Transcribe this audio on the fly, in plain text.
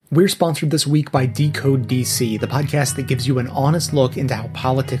We're sponsored this week by Decode DC, the podcast that gives you an honest look into how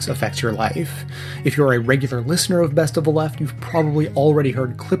politics affects your life. If you're a regular listener of Best of the Left, you've probably already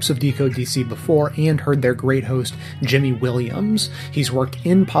heard clips of Decode DC before and heard their great host, Jimmy Williams. He's worked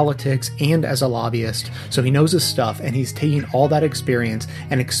in politics and as a lobbyist, so he knows his stuff, and he's taking all that experience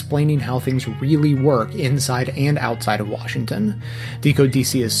and explaining how things really work inside and outside of Washington. Decode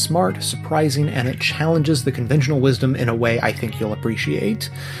DC is smart, surprising, and it challenges the conventional wisdom in a way I think you'll appreciate.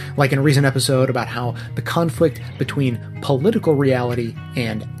 Like in a recent episode about how the conflict between political reality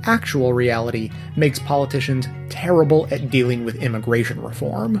and actual reality makes politicians terrible at dealing with immigration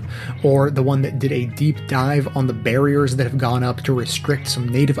reform, or the one that did a deep dive on the barriers that have gone up to restrict some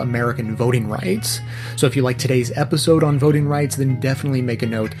Native American voting rights. So if you like today's episode on voting rights, then definitely make a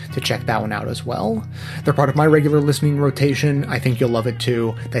note to check that one out as well. They're part of my regular listening rotation. I think you'll love it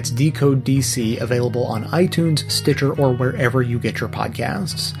too. That's Decode DC, available on iTunes, Stitcher, or wherever you get your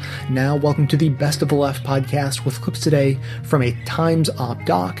podcasts. Now, welcome to the Best of the Left podcast with clips today from a Times Op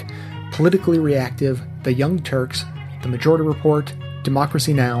doc, Politically Reactive, The Young Turks, The Majority Report,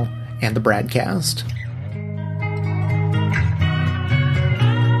 Democracy Now!, and The Bradcast.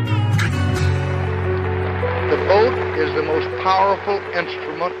 The vote is the most powerful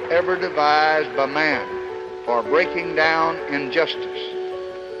instrument ever devised by man for breaking down injustice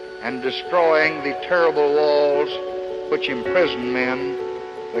and destroying the terrible walls which imprison men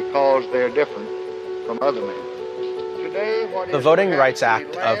because they're different from other men. The Voting Rights Act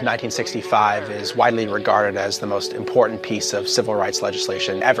of 1965 is widely regarded as the most important piece of civil rights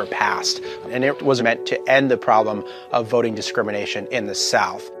legislation ever passed, and it was meant to end the problem of voting discrimination in the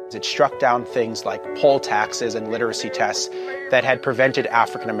South. It struck down things like poll taxes and literacy tests that had prevented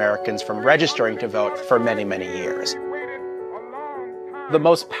African Americans from registering to vote for many, many years. The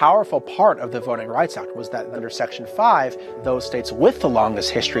most powerful part of the Voting Rights Act was that under Section 5, those states with the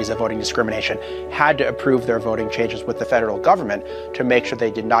longest histories of voting discrimination had to approve their voting changes with the federal government to make sure they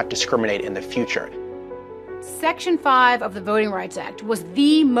did not discriminate in the future. Section 5 of the Voting Rights Act was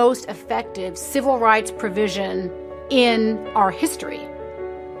the most effective civil rights provision in our history.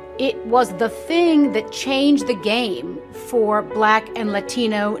 It was the thing that changed the game for Black and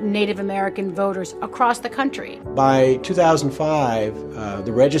Latino Native American voters across the country. By 2005,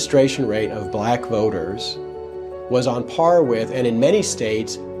 the registration rate of Black voters was on par with, and in many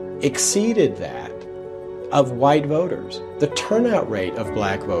states, exceeded that of white voters. The turnout rate of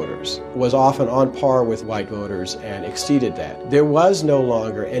Black voters was often on par with white voters and exceeded that. There was no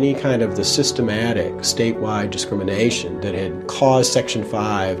longer any kind of the systematic statewide discrimination that had caused Section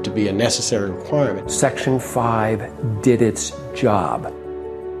 5 to be a necessary requirement. Section 5 did its job.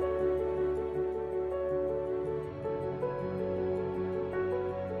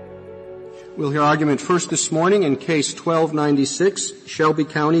 We'll hear argument first this morning in Case 1296, Shelby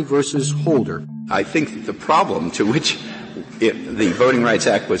County versus Holder. I think the problem to which the Voting Rights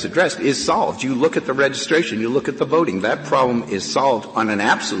Act was addressed is solved. You look at the registration, you look at the voting. That problem is solved on an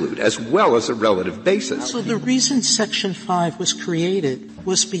absolute as well as a relative basis. So the reason Section 5 was created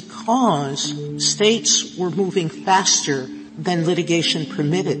was because states were moving faster than litigation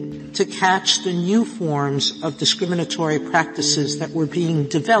permitted to catch the new forms of discriminatory practices that were being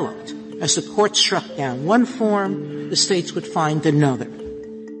developed. As the court struck down one form, the states would find another.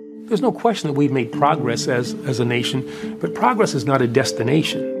 There's no question that we've made progress as a nation, but progress is not a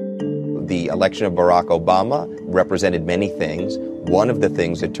destination. The election of Barack Obama represented many things. One of the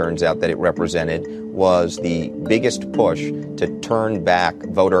things it turns out that it represented was the biggest push to turn back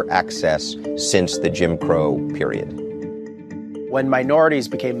voter access since the Jim Crow period. When minorities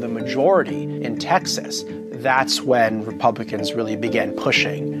became the majority in Texas, that's when Republicans really began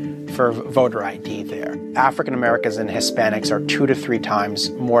pushing for voter ID there. African Americans and Hispanics are 2 to 3 times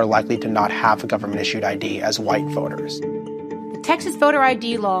more likely to not have a government-issued ID as white voters. The Texas voter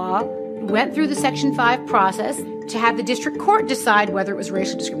ID law went through the Section 5 process to have the district court decide whether it was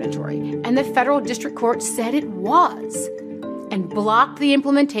racially discriminatory. And the federal district court said it was and blocked the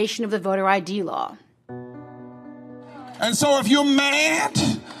implementation of the voter ID law. And so if you're mad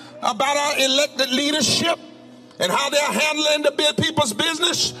about our elected leadership and how they're handling the people's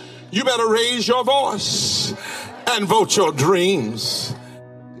business, you better raise your voice and vote your dreams.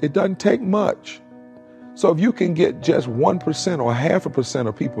 It doesn't take much. So if you can get just 1% or 0.5%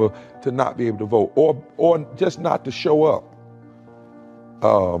 of people to not be able to vote or just not to show up,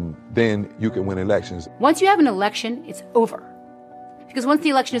 then you can win elections. Once you have an election, it's over. Because once the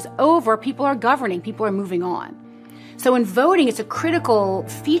election is over, people are governing, people are moving on. So in voting, it's a critical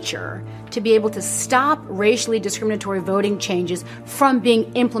feature to be able to stop racially discriminatory voting changes from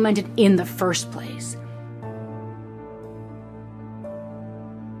being implemented in the first place.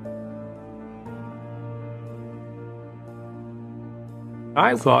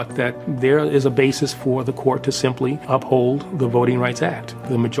 I thought that there is a basis for the court to simply uphold the Voting Rights Act.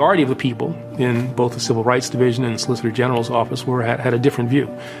 The majority of the people in both the Civil Rights Division and the Solicitor General's office had a different view,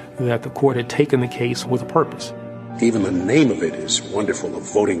 that the court had taken the case with a purpose. Even the name of it is wonderful, the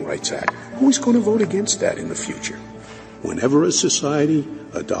Voting Rights Act. Who's going to vote against that in the future? Whenever a society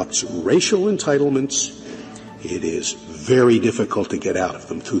adopts racial entitlements, it is very difficult to get out of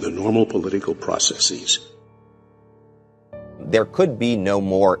them through the normal political processes. There could be no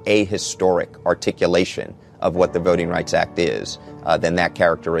more ahistoric articulation of what the Voting Rights Act is than that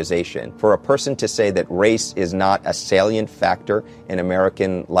characterization. For a person to say that race is not a salient factor in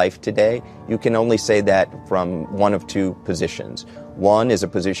American life today, you can only say that from one of two positions. One is a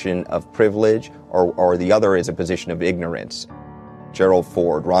position of privilege, or the other is a position of ignorance. Gerald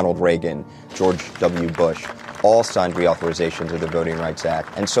Ford, Ronald Reagan, George W. Bush all signed reauthorizations of the Voting Rights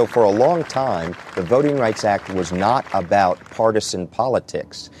Act. And so for a long time, the Voting Rights Act was not about partisan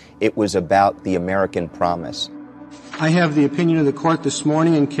politics. It was about the American promise. I have the opinion of the court this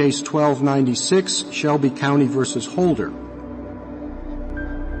morning in case 1296, Shelby County versus Holder.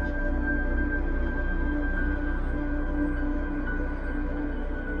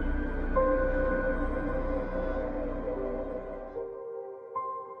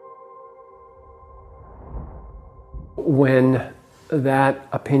 When that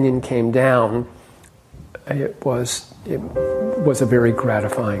opinion came down, it was a very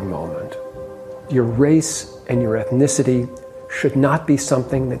gratifying moment. Your race and your ethnicity should not be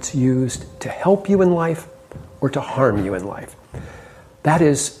something that's used to help you in life or to harm you in life. That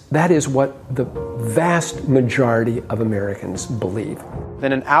is what the vast majority of Americans believe.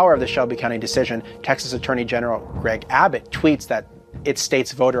 Within an hour of the Shelby County decision, Texas Attorney General Greg Abbott tweets that its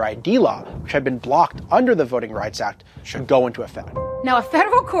state's voter ID law, which had been blocked under the Voting Rights Act, should go into effect. Now, a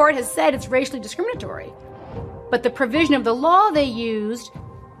federal court has said it's racially discriminatory, but the provision of the law they used,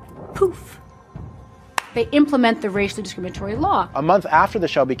 poof, they implement the racially discriminatory law. A month after the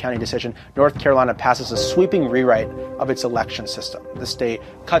Shelby County decision, North Carolina passes a sweeping rewrite of its election system. The state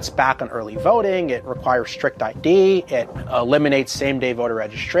cuts back on early voting, it requires strict ID, it eliminates same-day voter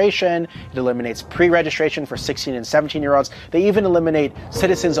registration, it eliminates pre-registration for 16 and 17-year-olds. They even eliminate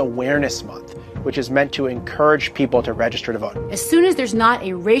Citizens Awareness Month, which is meant to encourage people to register to vote. As soon as there's not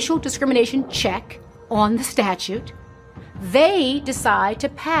a racial discrimination check on the statute, they decide to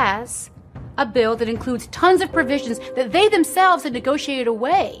pass a bill that includes tons of provisions that they themselves had negotiated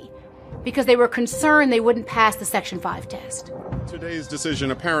away because they were concerned they wouldn't pass the Section 5 test. Today's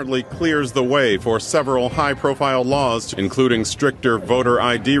decision apparently clears the way for several high-profile laws, including stricter voter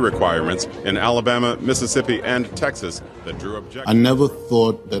ID requirements in Alabama, Mississippi, and Texas that drew objections. I never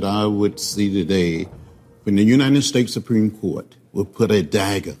thought that I would see today when the United States Supreme Court would put a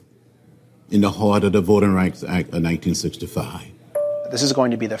dagger in the heart of the Voting Rights Act of 1965. This is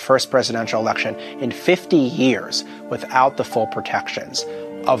going to be the first presidential election in 50 years without the full protections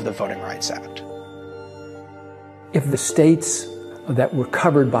of the Voting Rights Act. If the states that were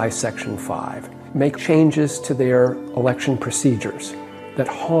covered by Section 5 make changes to their election procedures that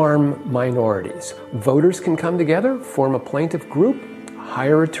harm minorities, voters can come together, form a plaintiff group,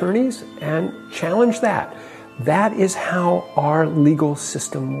 hire attorneys, and challenge that. That is how our legal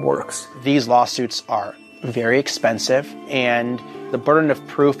system works. These lawsuits are very expensive, and the burden of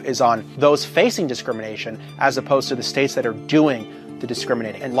proof is on those facing discrimination as opposed to the states that are doing the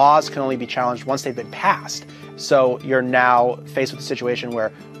discriminating. And laws can only be challenged once they've been passed. So you're now faced with a situation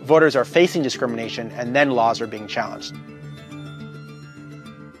where voters are facing discrimination and then laws are being challenged.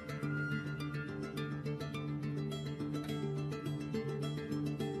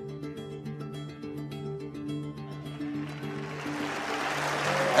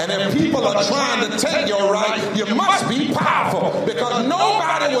 And if people are trying to take your right, you must be powerful, because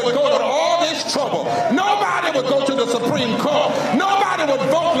nobody would go to all this trouble. Nobody would go to the Supreme Court. Nobody would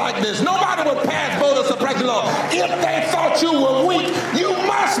vote like this. Nobody would pass voter suppression law if they thought you were weak. You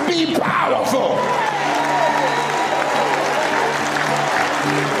must be powerful.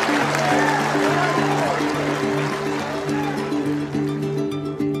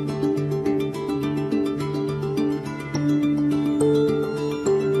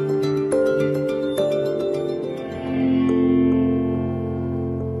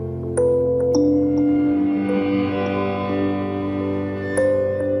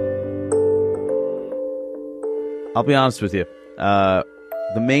 I'll be honest with you. The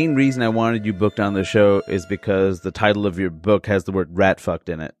main reason I wanted you booked on the show is because the title of your book has the word rat fucked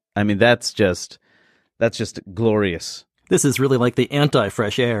in it. I mean, that's just glorious. This is really like the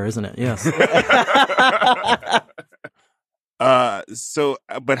anti-fresh air, isn't it? Yes.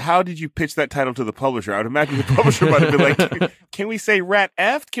 But how did you pitch that title to the publisher? I would imagine the publisher might have been like, can we say rat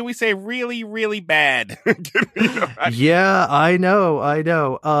effed? Can we say really, really bad? Yeah, I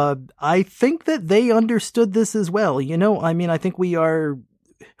know. I think that they understood this as well. I think we are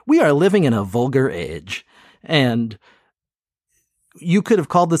living in a vulgar age, and you could have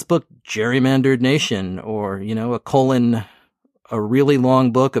called this book Gerrymandered Nation, or, a really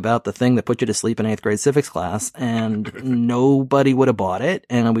long book about the thing that put you to sleep in 8th grade civics class, and nobody would have bought it,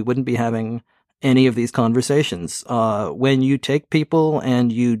 and we wouldn't be having any of these conversations. When you take people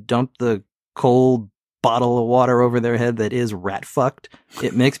and you dump the cold bottle of water over their head that is rat fucked,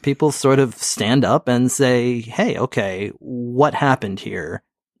 it makes people sort of stand up and say, hey, okay, what happened here?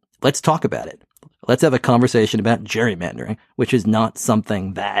 Let's talk about it. Let's have a conversation about gerrymandering, which is not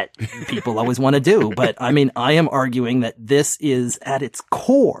something that people always want to do. But I am arguing that this is at its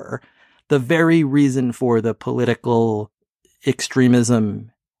core the very reason for the political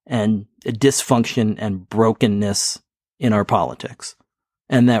extremism and dysfunction and brokenness in our politics.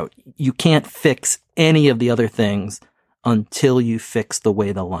 And that you can't fix any of the other things until you fix the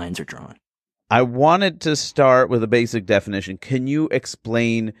way the lines are drawn. I wanted to start with a basic definition. Can you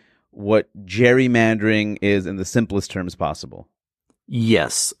explain what gerrymandering is in the simplest terms possible?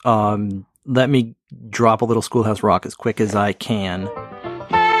 Yes. Let me drop a little Schoolhouse Rock as quick as I can.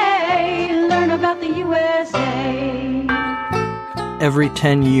 Hey, learn about the USA. Every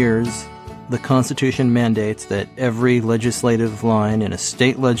 10 years, the Constitution mandates that every legislative line in a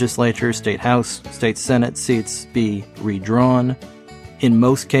state legislature, state house, state senate seats be redrawn. In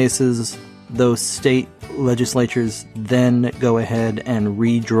most cases, those state legislatures then go ahead and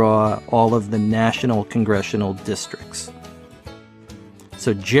redraw all of the national congressional districts.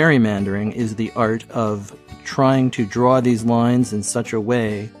 So gerrymandering is the art of trying to draw these lines in such a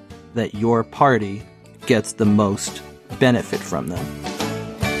way that your party gets the most benefit from them.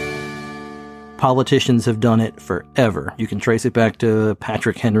 Politicians have done it forever. You can trace it back to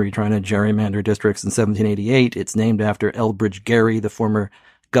Patrick Henry trying to gerrymander districts in 1788. It's named after Elbridge Gerry, the former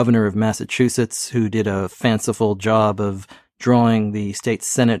governor of Massachusetts, who did a fanciful job of drawing the state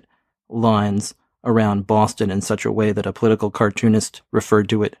senate lines around Boston in such a way that a political cartoonist referred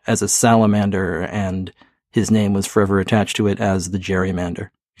to it as a salamander, and his name was forever attached to it as the gerrymander.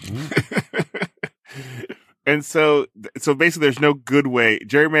 And so basically there's no good way.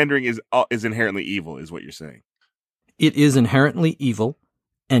 Gerrymandering is inherently evil, is what you're saying. It is inherently evil,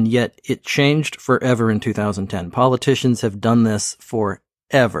 and yet it changed forever in 2010. Politicians have done this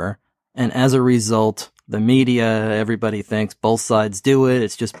forever, and as a result, the media, everybody thinks both sides do it,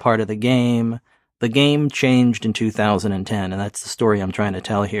 it's just part of the game. The game changed in 2010, and that's the story I'm trying to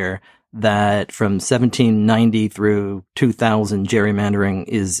tell here, that from 1790 through 2000, gerrymandering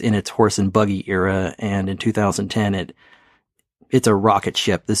is in its horse and buggy era, and in 2010, it's a rocket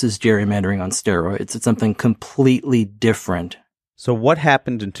ship. This is gerrymandering on steroids. It's something completely different. So what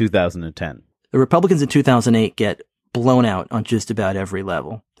happened in 2010? The Republicans in 2008 get blown out on just about every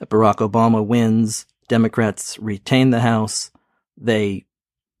level. Barack Obama wins, Democrats retain the House, they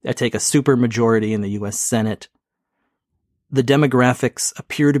take a supermajority in the U.S. Senate. The demographics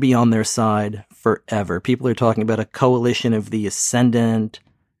appear to be on their side forever. People are talking about a coalition of the ascendant.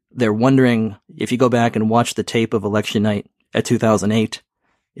 They're wondering, if you go back and watch the tape of election night at 2008,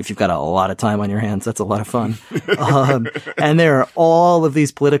 if you've got a lot of time on your hands, that's a lot of fun. And there are all of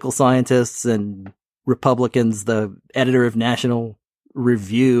these political scientists and Republicans, the editor of National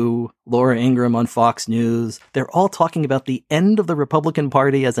Review, Laura Ingraham on Fox News, they're all talking about the end of the Republican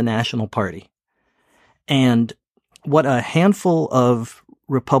Party as a national party. And what a handful of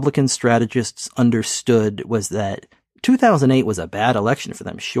Republican strategists understood was that 2008 was a bad election for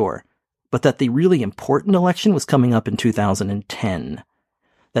them, sure, but that the really important election was coming up in 2010.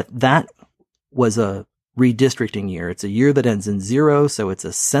 That was a redistricting year. It's a year that ends in 0, so it's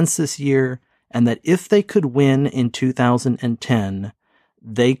a census year, and that if they could win in 2010,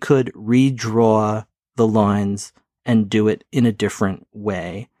 they could redraw the lines and do it in a different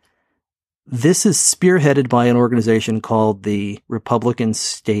way. This is spearheaded by an organization called the Republican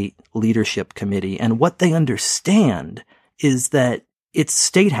State Leadership Committee, and what they understand is that it's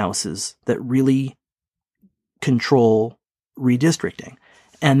state houses that really control redistricting,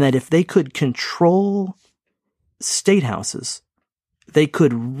 and that if they could control state houses, they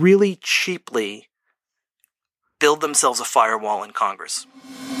could really cheaply build themselves a firewall in Congress.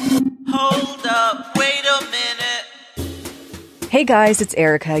 Hold up, wait a minute. Hey guys, it's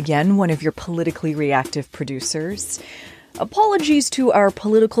Erica again, one of your politically reactive producers. Apologies to our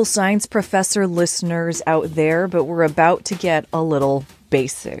political science professor listeners out there, but we're about to get a little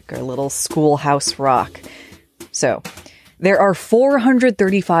basic, or a little Schoolhouse Rock. So, There are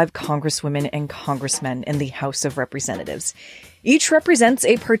 435 congresswomen and congressmen in the House of Representatives. Each represents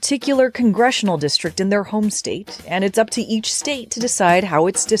a particular congressional district in their home state, and it's up to each state to decide how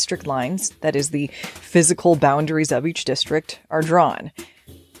its district lines, that is, the physical boundaries of each district, are drawn.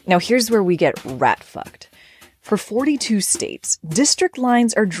 Now here's where we get rat-fucked. For 42 states, district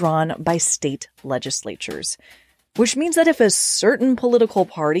lines are drawn by state legislatures, which means that if a certain political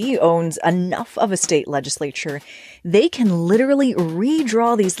party owns enough of a state legislature, they can literally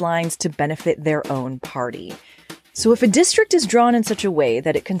redraw these lines to benefit their own party. So if a district is drawn in such a way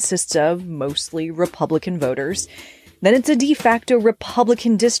that it consists of mostly Republican voters, then it's a de facto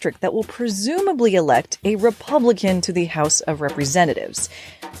Republican district that will presumably elect a Republican to the House of Representatives.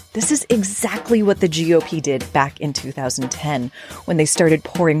 This is exactly what the GOP did back in 2010 when they started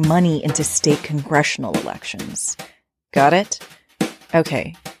pouring money into state congressional elections. Got it?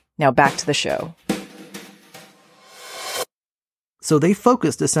 Okay, now back to the show. So they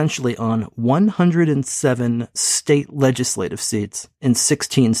focused essentially on 107 state legislative seats in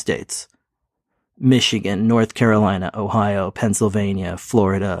 16 states. Michigan, North Carolina, Ohio, Pennsylvania,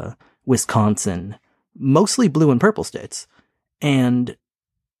 Florida, Wisconsin, mostly blue and purple states. And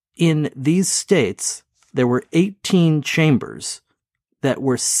in these states, there were 18 chambers that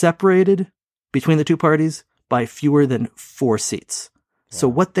were separated between the two parties by fewer than 4 seats. Wow. So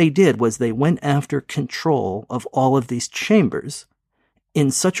what they did was they went after control of all of these chambers in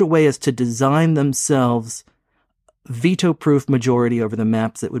such a way as to design themselves veto-proof majority over the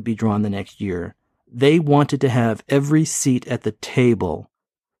maps that would be drawn the next year. They wanted to have every seat at the table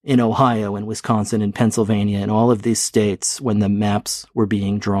in Ohio and Wisconsin and Pennsylvania and all of these states when the maps were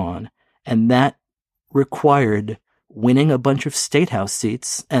being drawn. And that required winning a bunch of state house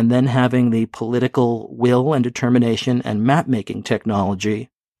seats and then having the political will and determination and map-making technology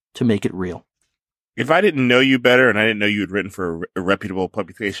to make it real. If I didn't know you better and I didn't know you had written for reputable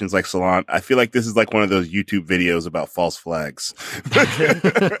publications like Salon, I feel like this is like one of those YouTube videos about false flags.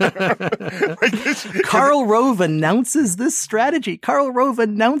 Karl Rove announces this strategy. Karl Rove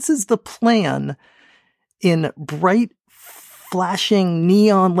announces the plan in bright, flashing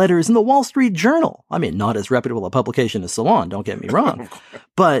neon letters in the Wall Street Journal. I mean, not as reputable a publication as Salon, don't get me wrong.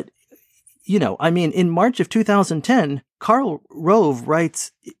 But, you know, I mean, in March of 2010, Karl Rove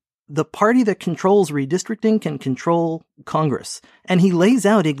writes, the party that controls redistricting can control Congress. And he lays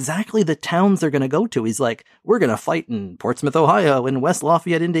out exactly the towns they're going to go to. He's like, we're going to fight in Portsmouth, Ohio, in West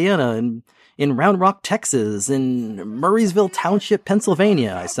Lafayette, Indiana, and in Round Rock, Texas, in Murraysville Township,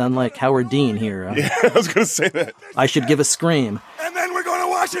 Pennsylvania. I sound like Howard Dean here. Yeah, I was going to say that. I should give a scream. And then we're going to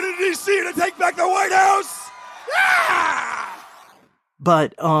Washington, D.C. to take back the White House. Ah!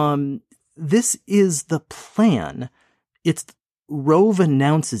 But this is the plan. It's Rove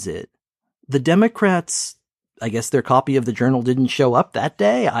announces it. The Democrats, I guess their copy of the Journal didn't show up that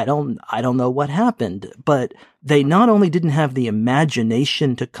day. I don't know what happened, but they not only didn't have the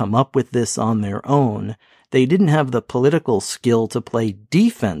imagination to come up with this on their own, they didn't have the political skill to play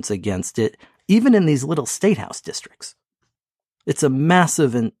defense against it, even in these little state house districts. It's a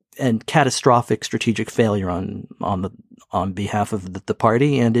massive and catastrophic strategic failure on behalf of the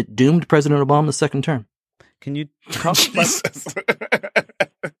party, and it doomed President Obama's second term. Can you talk about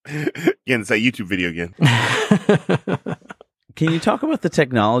again, it's that YouTube video again. Can you talk about the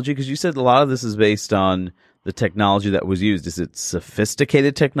technology? Because you said a lot of this is based on the technology that was used. Is it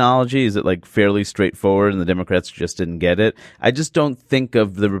sophisticated technology? Is it like fairly straightforward and the Democrats just didn't get it? I just don't think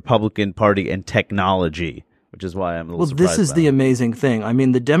of the Republican Party and technology, which is why I'm a little surprised. Well, this is the amazing thing. I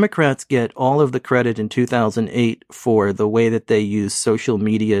mean, the Democrats get all of the credit in 2008 for the way that they use social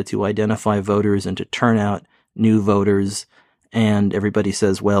media to identify voters and to turn out new voters. And everybody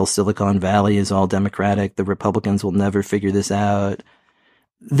says, well, Silicon Valley is all Democratic. The Republicans will never figure this out.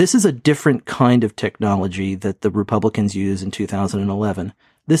 This is a different kind of technology that the Republicans use in 2011.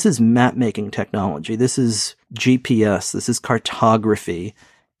 This is map-making technology. This is GPS. This is cartography.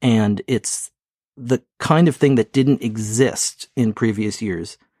 And it's the kind of thing that didn't exist in previous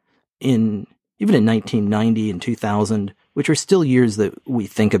years. Even in 1990 and 2000, which are still years that we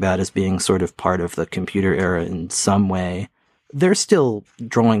think about as being sort of part of the computer era in some way, they're still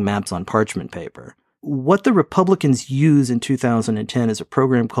drawing maps on parchment paper. What the Republicans use in 2010 is a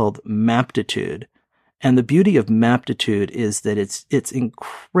program called Maptitude. And the beauty of Maptitude is that it's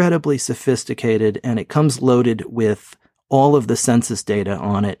incredibly sophisticated, and it comes loaded with all of the census data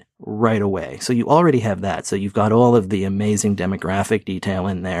on it right away. So you already have that. So you've got all of the amazing demographic detail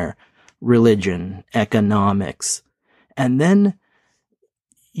in there, religion, economics. And then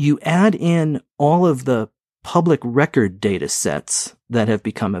you add in all of the public record data sets that have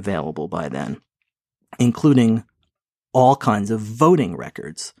become available by then, including all kinds of voting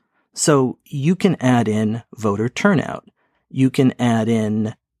records. So you can add in voter turnout. You can add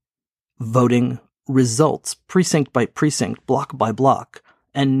in voting results, precinct by precinct, block by block.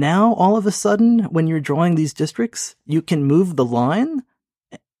 And now, all of a sudden, when you're drawing these districts, you can move the line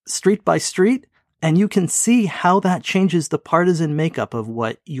street by street, and you can see how that changes the partisan makeup of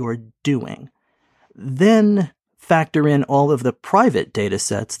what you're doing. Then factor in all of the private data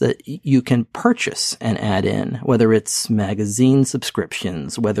sets that you can purchase and add in, whether it's magazine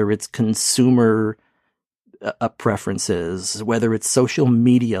subscriptions, whether it's consumer preferences, whether it's social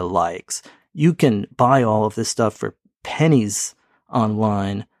media likes. You can buy all of this stuff for pennies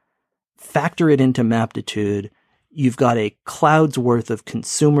online, factor it into Maptitude. You've got a cloud's worth of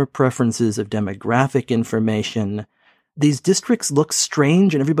consumer preferences, of demographic information. These districts look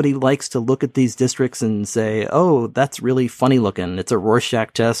strange, and everybody likes to look at these districts and say, oh, that's really funny looking. It's a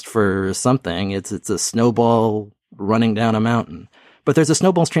Rorschach test for something. It's a snowball running down a mountain. But there's a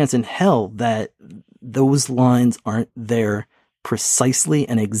snowball's chance in hell that those lines aren't there precisely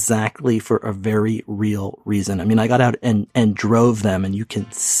and exactly for a very real reason. I mean, I got out and drove them, and you can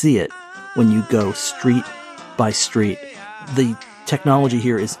see it when you go street by street. The technology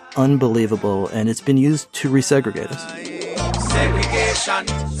here is unbelievable, and it's been used to resegregate us. Segregation,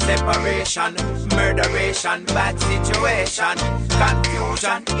 separation, murderation, bad situation,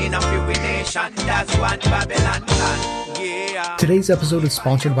 confusion in a nation. That's what Babylon plan. Yeah. Today's episode is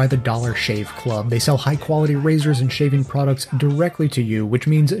sponsored by the Dollar Shave Club. They sell high-quality razors and shaving products directly to you, which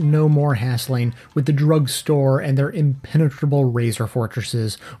means no more hassling with the drugstore and their impenetrable razor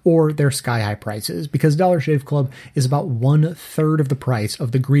fortresses or their sky-high prices, because Dollar Shave Club is about 1/3 of the price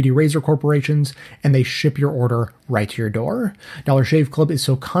of the greedy razor corporations, and they ship your order right to your door. Dollar Shave Club is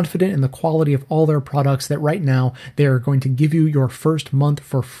so confident in the quality of all their products that right now they are going to give you your first month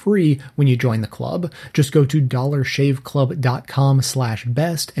for free when you join the club. Just go to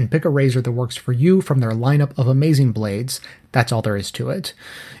dollarshaveclub.com/best and pick a razor that works for you from their lineup of amazing blades. That's all there is to it.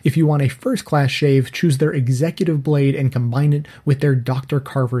 If you want a first-class shave, choose their executive blade and combine it with their Dr.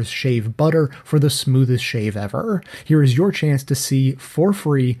 Carver's shave butter for the smoothest shave ever. Here is your chance to see for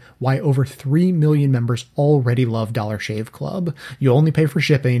free why over 3 million members already love Dollar Shave Club. You only pay for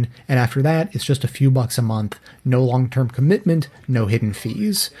shipping, and after that, it's just a few bucks a month. No long-term commitment, no hidden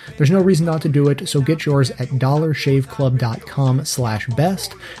fees. There's no reason not to do it, so get yours at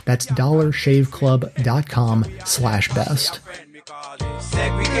dollarshaveclub.com/best. That's dollarshaveclub.com/best.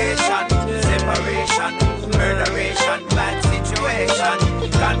 Segregation, separation, murderation, bad situation,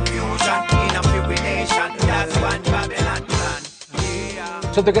 confusion in a nation. That's what Babylon plan.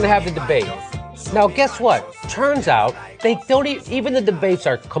 Yeah. So they're going to have the debate. Now, guess what? Turns out they don't even the debates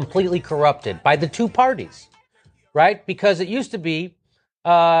are completely corrupted by the two parties, right? Because it used to be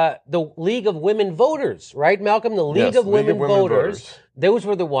the League of Women Voters, right, Malcolm? The League of Women Voters. Those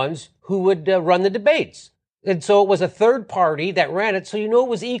were the ones who would run the debates. And so it was a third party that ran it, so you know it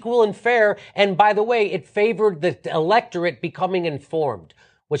was equal and fair. And by the way, it favored the electorate becoming informed,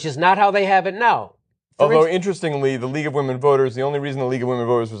 which is not how they have it now. Although, interestingly, the League of Women Voters, the only reason the League of Women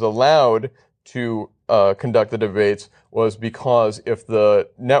Voters was allowed to conduct the debates was because if the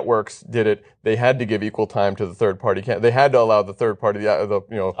networks did it, they had to give equal time to the third party. They had to allow the third party, the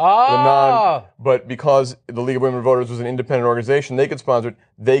non. But because the League of Women Voters was an independent organization, they could sponsor it.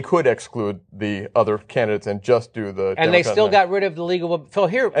 They could exclude the other candidates and just do the. And they still got rid of the League of Women. So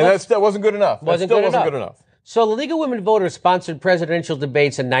here, and that wasn't good enough. Wasn't good enough. So the League of Women Voters sponsored presidential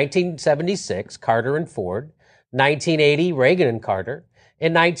debates in 1976, Carter and Ford, 1980, Reagan and Carter.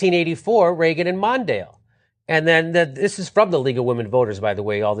 In 1984, Reagan and Mondale. And then this is from the League of Women Voters, by the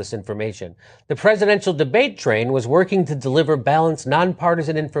way, all this information. The presidential debate train was working to deliver balanced,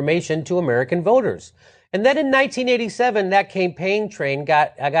 nonpartisan information to American voters. And then in 1987, that campaign train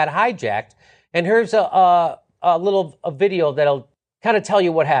got hijacked. And here's a video that'll kind of tell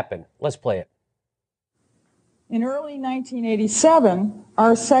you what happened. Let's play it. In early 1987,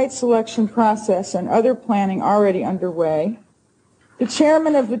 our site selection process and other planning already underway, the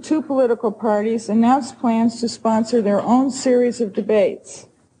chairman of the two political parties announced plans to sponsor their own series of debates.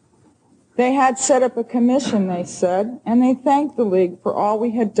 They had set up a commission, they said, and they thanked the League for all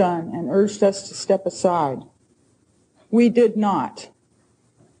we had done and urged us to step aside. We did not.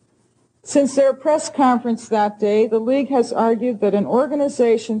 Since their press conference that day, the League has argued that an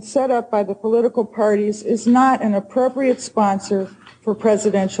organization set up by the political parties is not an appropriate sponsor for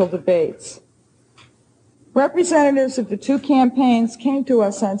presidential debates. Representatives of the two campaigns came to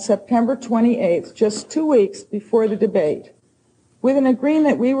us on September 28th, just 2 weeks before the debate, with an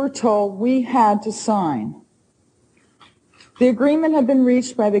agreement we were told we had to sign. The agreement had been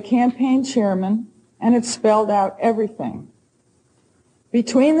reached by the campaign chairman and it spelled out everything.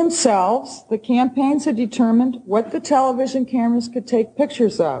 Between themselves, the campaigns had determined what the television cameras could take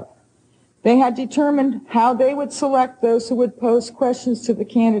pictures of. They had determined how they would select those who would pose questions to the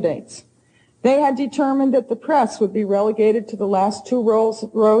candidates. They had determined that the press would be relegated to the last two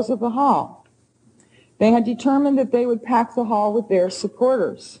rows of the hall. They had determined that they would pack the hall with their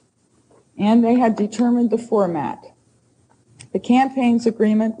supporters. And they had determined the format. The campaign's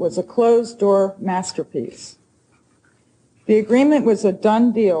agreement was a closed-door masterpiece. The agreement was a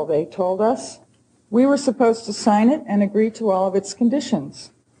done deal, they told us. We were supposed to sign it and agree to all of its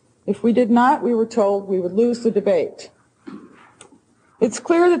conditions. If we did not, we were told we would lose the debate. It's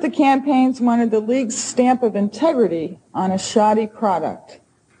clear that the campaigns wanted the league's stamp of integrity on a shoddy product.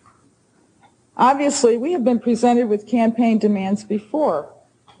 Obviously, we have been presented with campaign demands before.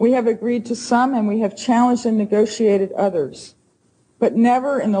 We have agreed to some and we have challenged and negotiated others. But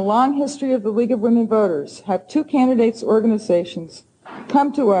never in the long history of the League of Women Voters have two candidates' organizations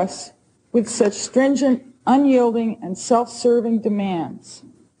come to us with such stringent, unyielding, and self-serving demands.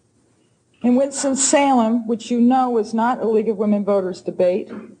 In Winston-Salem, which you know was not a League of Women Voters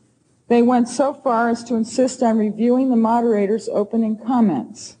debate, they went so far as to insist on reviewing the moderator's opening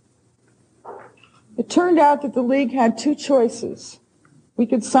comments. It turned out that the League had two choices. We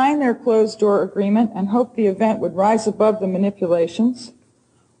could sign their closed-door agreement and hope the event would rise above the manipulations,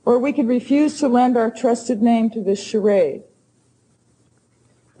 or we could refuse to lend our trusted name to this charade.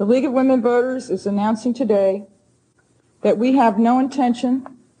 The League of Women Voters is announcing today that we have no intention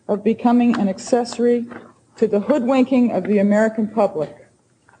of becoming an accessory to the hoodwinking of the American public.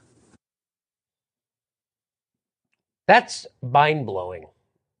 That's mind-blowing.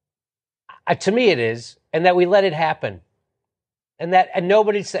 To me it is, and that we let it happen. And no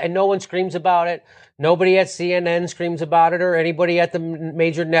one screams about it. Nobody at CNN screams about it, or anybody at the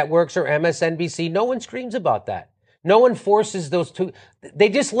major networks or MSNBC. No one screams about that. No one forces those two. They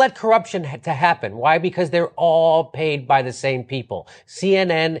just let corruption to happen. Why? Because they're all paid by the same people.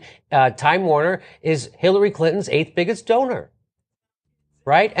 CNN, Time Warner is Hillary Clinton's 8th biggest donor.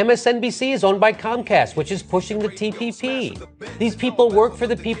 Right? MSNBC is owned by Comcast, which is pushing the TPP. These people work for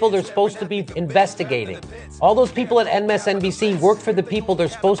the people they're supposed to be investigating. All those people at MSNBC work for the people they're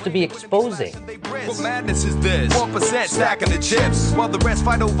supposed to be exposing. What madness is this? 1% stacking the chips, while the rest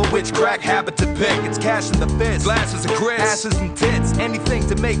fight over which crack habit to pick. It's cash in the fist, glasses and grits, asses and tits, anything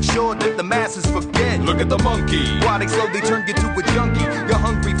to make sure that the masses forget. Look at the monkey, why they slowly turn you to a junkie. You're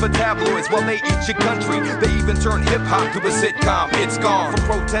hungry for tabloids while they eat your country. They even turn hip-hop to a sitcom. It's gone from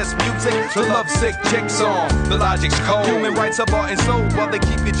protest music to lovesick chick song. The logic's cold. Human rights are bought and sold while they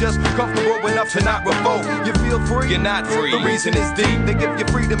keep you just comfortable enough to not revolt. You feel free, you're not free. The reason is deep. They give you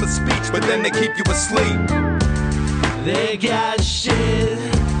freedom of speech, but then they keep you asleep. They got shit,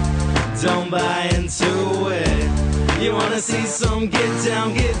 don't buy into it. You wanna see some get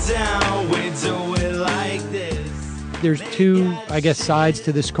down, we do it like this. There's two, I guess, sides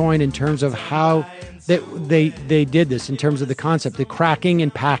to this coin in terms of how they did this, in terms of the concept, the cracking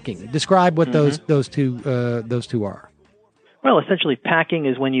and packing. Describe what those two are. Well, essentially, packing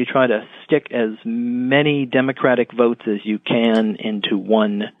is when you try to stick as many Democratic votes as you can into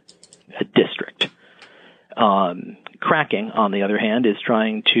one district. Cracking, on the other hand, is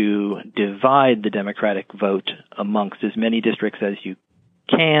trying to divide the Democratic vote amongst as many districts as you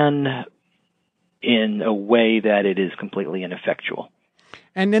can in a way that it is completely ineffectual.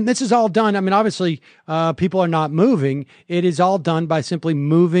 And then this is all done. I mean, obviously, people are not moving. It is all done by simply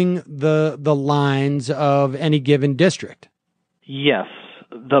moving the lines of any given district. Yes.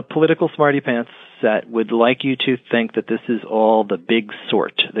 The political smarty pants set would like you to think that this is all the big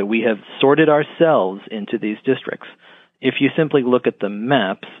sort, that we have sorted ourselves into these districts. If you simply look at the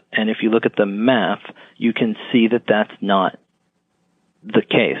maps, and if you look at the math, you can see that that's not the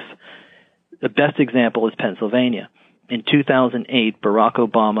case. The best example is Pennsylvania. In 2008, Barack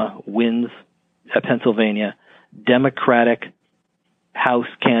Obama wins Pennsylvania. Democratic House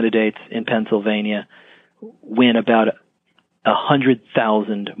candidates in Pennsylvania win about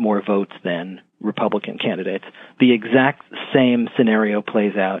 100,000 more votes than Republican candidates. The exact same scenario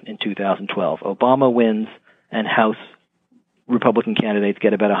plays out in 2012. Obama wins, and House Republican candidates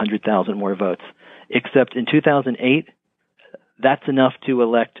get about 100,000 more votes. Except in 2008, that's enough to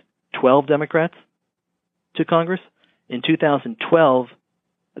elect 12 Democrats to Congress. In 2012,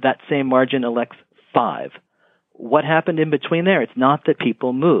 that same margin elects 5. What happened in between there? It's not that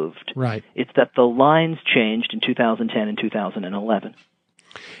people moved. Right. It's that the lines changed in 2010 and 2011.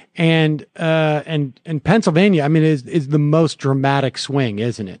 And Pennsylvania, I mean, is the most dramatic swing,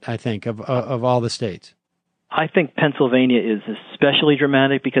 isn't it? I think of all the states. I think Pennsylvania is especially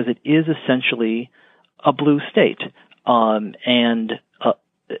dramatic because it is essentially a blue state. And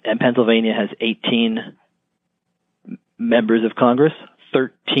Pennsylvania has 18 members of Congress.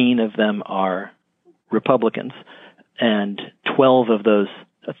 13 of them are Republicans, and 12 of those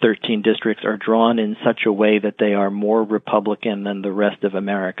 13 districts are drawn in such a way that they are more Republican than the rest of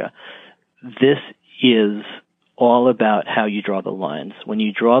America. This is all about how you draw the lines. When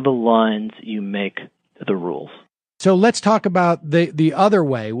you draw the lines, you make the rules. So let's talk about the other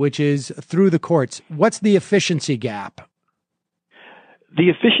way, which is through the courts. What's the efficiency gap? The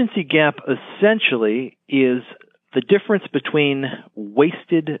efficiency gap essentially is the difference between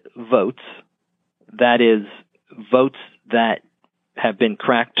wasted votes, that is, votes that have been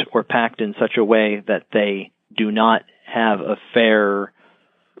cracked or packed in such a way that they do not have a fair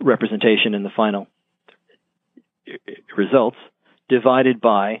representation in the final results, divided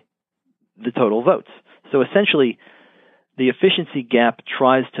by the total votes. So essentially, the efficiency gap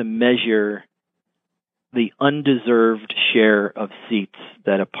tries to measure the undeserved share of seats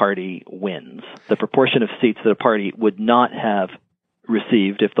that a party wins, the proportion of seats that a party would not have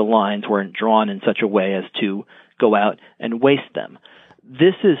received if the lines weren't drawn in such a way as to go out and waste them.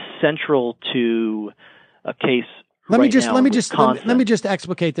 This is central to a case. Let me just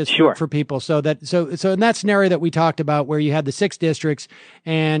explicate this for people. So in that scenario that we talked about, where you had the 6 districts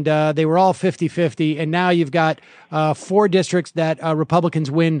and they were all 50-50, and now you've got 4 districts that Republicans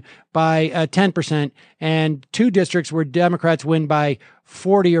win by 10%, and 2 districts where Democrats win by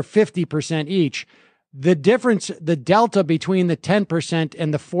 40 or 50% each. The difference, the delta between the 10%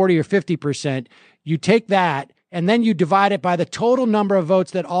 and the 40 or 50%, you take that and then you divide it by the total number of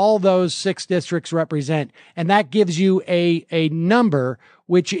votes that all those 6 districts represent. And that gives you a number,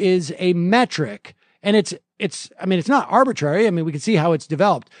 which is a metric. And it's not arbitrary. I mean, we can see how it's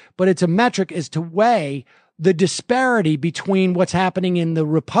developed, but it's a metric as to weigh the disparity between what's happening in the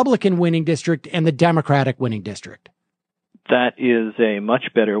Republican winning district and the Democratic winning district. That is a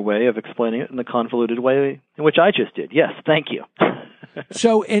much better way of explaining it in the convoluted way in which I just did. Yes, thank you.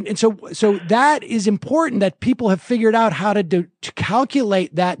 So that is important, that people have figured out how to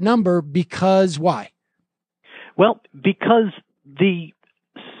calculate that number, because why? Well, because the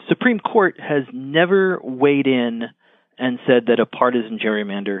Supreme Court has never weighed in and said that a partisan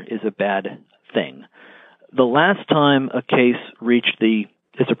gerrymander is a bad thing. The last time a case reached the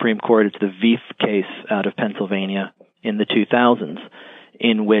Supreme Court, it's the Veith case out of Pennsylvania in the 2000s,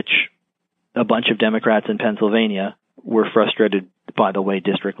 in which a bunch of Democrats in Pennsylvania were frustrated by the way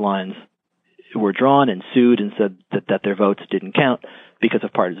district lines were drawn and sued and said that their votes didn't count because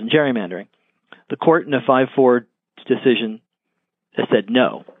of partisan gerrymandering. The court, in a 5-4 decision, said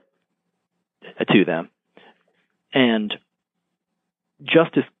no to them. And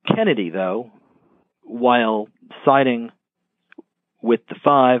Justice Kennedy, though, while siding with the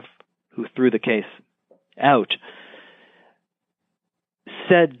 5 who threw the case out,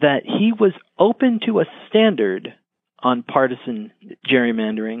 said that he was open to a standard on partisan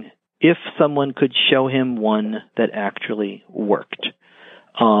gerrymandering if someone could show him one that actually worked.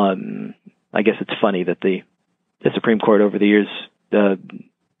 I guess it's funny that the Supreme Court over the years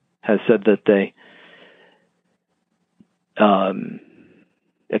has said that they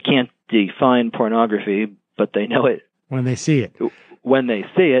can't define pornography, but they know it when they see it. When they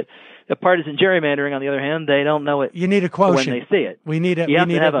see it. The partisan gerrymandering, on the other hand, they don't know it. You need a quotient when they see it. You have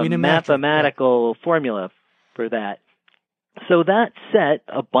to have a mathematical formula for that. So that set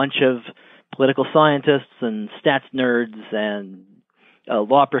a bunch of political scientists and stats nerds and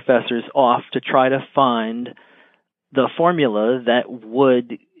law professors off to try to find the formula that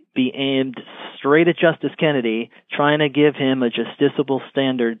would be aimed straight at Justice Kennedy, trying to give him a justiciable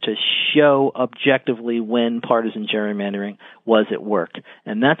standard to show objectively when partisan gerrymandering was at work.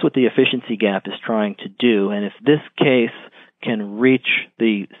 And that's what the efficiency gap is trying to do. And if this case can reach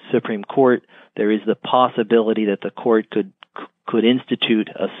the Supreme Court, there is the possibility that the court could institute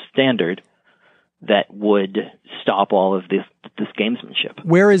a standard that would stop all of this gamesmanship.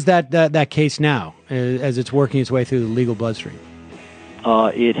 Where is that case now, as it's working its way through the legal bloodstream?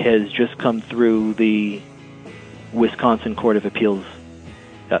 It has just come through the Wisconsin Court of Appeals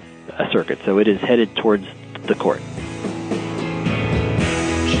circuit, so it is headed towards the court.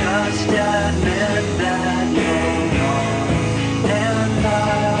 Just admit that you're wrong, and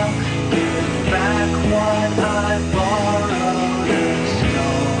I'll give back what I borrowed.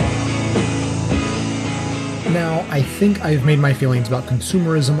 Now, I think I've made my feelings about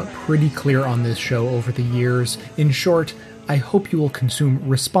consumerism pretty clear on this show over the years. In short, I hope you will consume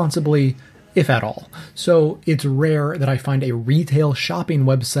responsibly, if at all. So it's rare that I find a retail shopping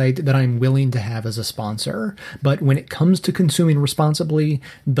website that I'm willing to have as a sponsor. But when it comes to consuming responsibly,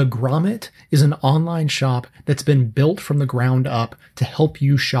 The Grommet is an online shop that's been built from the ground up to help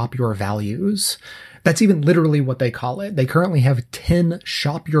you shop your values. That's even literally what they call it. They currently have 10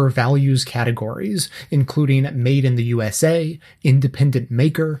 Shop Your Values categories, including Made in the USA, Independent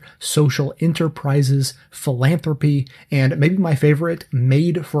Maker, Social Enterprises, Philanthropy, and maybe my favorite,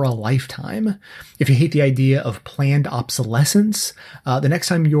 Made for a Lifetime. If you hate the idea of planned obsolescence, the next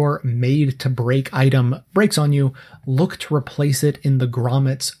time your made-to-break item breaks on you, look to replace it in the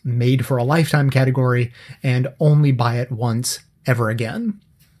Grommet's Made for a Lifetime category and only buy it once ever again.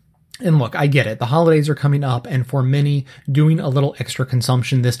 And look, I get it. The holidays are coming up, and for many, doing a little extra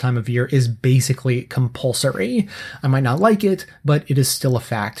consumption this time of year is basically compulsory. I might not like it, but it is still a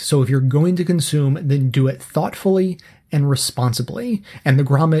fact. So if you're going to consume, then do it thoughtfully and responsibly. And The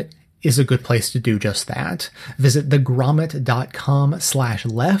Grommet is a good place to do just that. Visit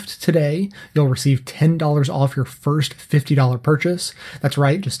thegrommet.com/left today. You'll receive $10 off your first $50 purchase. That's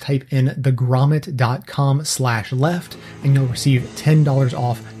right. Just type in thegrommet.com/left and you'll receive $10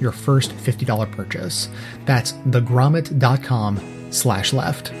 off your first $50 purchase. That's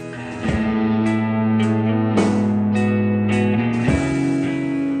thegrommet.com/left.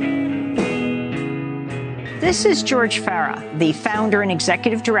 This is George Farah, the founder and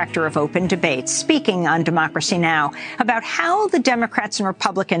executive director of Open Debates, speaking on Democracy Now! About how the Democrats and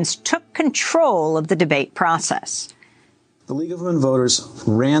Republicans took control of the debate process. The League of Women Voters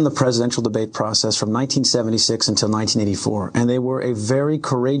ran the presidential debate process from 1976 until 1984, and they were a very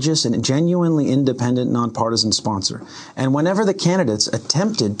courageous and genuinely independent, nonpartisan sponsor. And whenever the candidates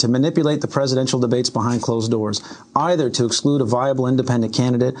attempted to manipulate the presidential debates behind closed doors, either to exclude a viable independent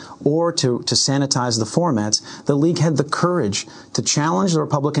candidate or to sanitize the formats, the League had the courage to challenge the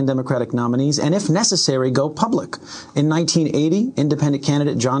Republican Democratic nominees and, if necessary, go public. In 1980, independent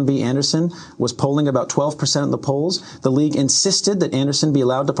candidate John B. Anderson was polling about 12% in the polls. The League insisted that Anderson be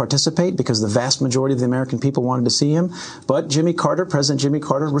allowed to participate because the vast majority of the American people wanted to see him. But President Jimmy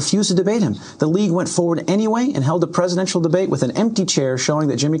Carter, refused to debate him. The League went forward anyway and held a presidential debate with an empty chair, showing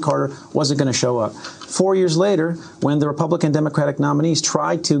that Jimmy Carter wasn't going to show up. 4 years later, when the Republican Democratic nominees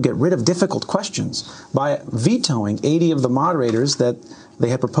tried to get rid of difficult questions by vetoing 80 of the moderators that they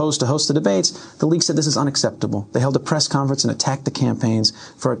had proposed to host the debates, the League said this is unacceptable. They held a press conference and attacked the campaigns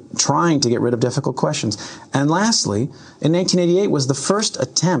for trying to get rid of difficult questions. And lastly, in 1988 was the first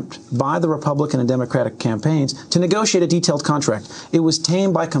attempt by the Republican and Democratic campaigns to negotiate a detailed contract. It was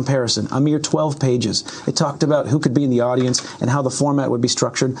tame by comparison, a mere 12 pages. It talked about who could be in the audience and how the format would be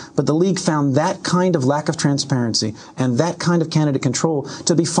structured. But the League found that kind of lack of transparency and that kind of candidate control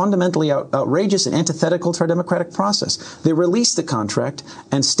to be fundamentally outrageous and antithetical to our democratic process. They released the contract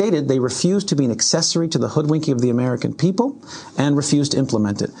and stated they refused to be an accessory to the hoodwinking of the American people and refused to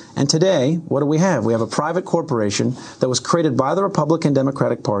implement it. And today, what do we have? We have a private corporation that was created by the Republican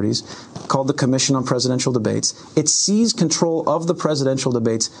Democratic parties called the Commission on Presidential Debates. It seized control of the presidential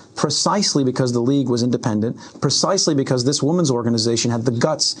debates precisely because the League was independent, precisely because this women's organization had the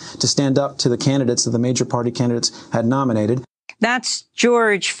guts to stand up to the candidates that the major party candidates had nominated. That's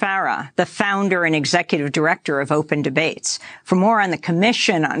George Farah, the founder and executive director of Open Debates. For more on the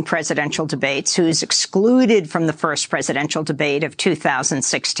Commission on Presidential Debates, who's excluded from the first presidential debate of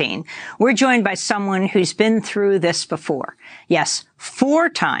 2016, we're joined by someone who's been through this before. Yes,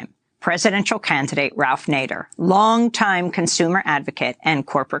 4-time presidential candidate Ralph Nader, longtime consumer advocate and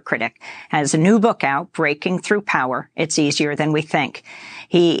corporate critic, has a new book out, Breaking Through Power. It's Easier Than We Think.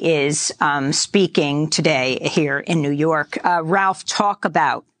 He is speaking today here in New York. Ralph, talk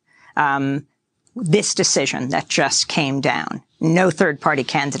about this decision that just came down. No third-party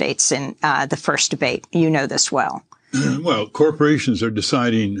candidates in the first debate. You know this well. Well, corporations are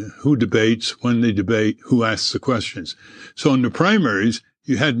deciding who debates, when they debate, who asks the questions. So in the primaries,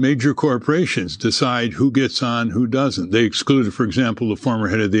 you had major corporations decide who gets on, who doesn't. They excluded, for example, the former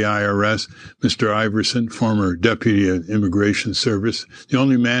head of the IRS, Mr. Iverson, former deputy of Immigration Service, the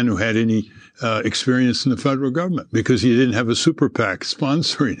only man who had any experience in the federal government because he didn't have a super PAC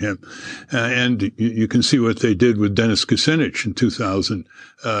sponsoring him. And you can see what they did with Dennis Kucinich in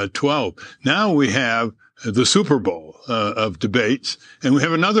 2012. Now we have the Super Bowl of debates, and we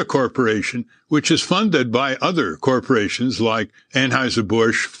have another corporation which is funded by other corporations like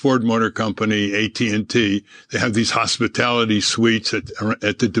Anheuser-Busch, Ford Motor Company, AT&T. They have these hospitality suites at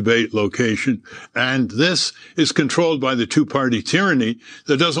the debate location. And this is controlled by the two-party tyranny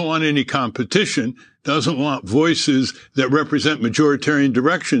that doesn't want any competition, doesn't want voices that represent majoritarian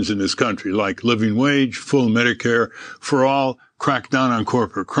directions in this country, like living wage, full Medicare for all, crack down on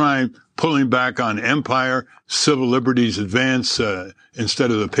corporate crime, pulling back on empire, civil liberties advance instead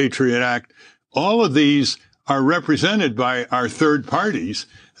of the Patriot Act. All of these are represented by our third parties,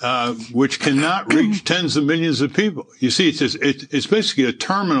 which cannot reach tens of millions of people. You see, it's basically a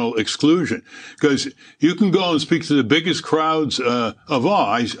terminal exclusion, because you can go and speak to the biggest crowds of all.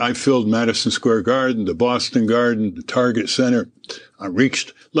 I filled Madison Square Garden, the Boston Garden, the Target Center. I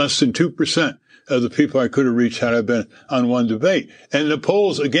reached less than 2% of the people I could have reached had I been on one debate. And the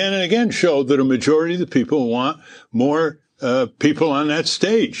polls again and again showed that a majority of the people want more people on that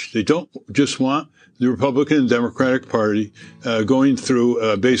stage. They don't just want the Republican and Democratic Party going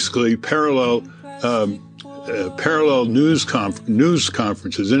through basically parallel news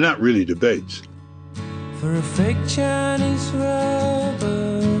conferences. They're not really debates. For a fake Chinese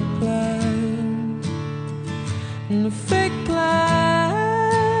rubber plant and a fake plastic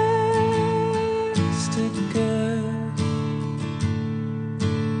girl.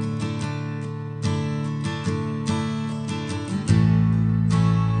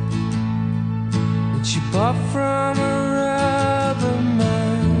 That you bought from a rubber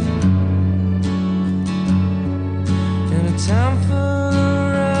man in a town full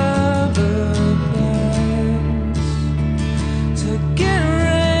of rubber plants to get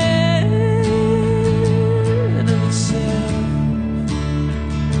rid of itself.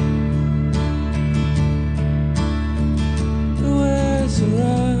 The ways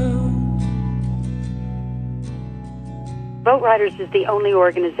around. Vote Riders is the only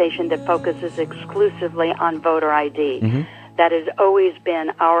organization that focuses exclusively on voter ID. Mm-hmm. That has always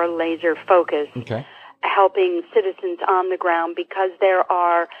been our laser focus, Okay. helping citizens on the ground, because there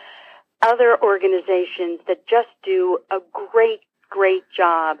are other organizations that just do a great, great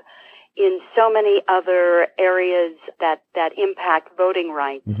job in so many other areas that impact voting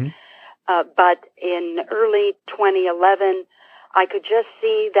rights. Mm-hmm. But in early 2011, I could just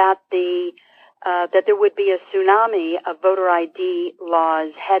see that that there would be a tsunami of voter ID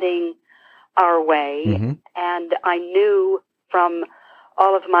laws heading our way. Mm-hmm. And I knew from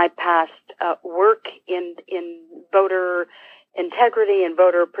all of my past work in voter integrity and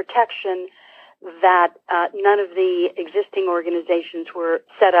voter protection that none of the existing organizations were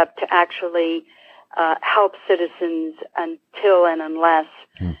set up to actually help citizens until and unless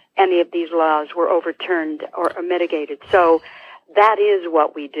any of these laws were overturned or mitigated. So that is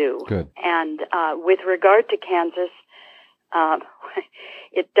what we do. Good. And with regard to Kansas,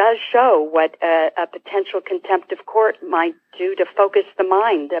 it does show what a potential contempt of court might do to focus the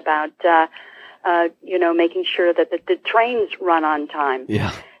mind about, making sure that the trains run on time.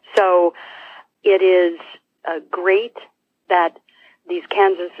 Yeah. So it is great that these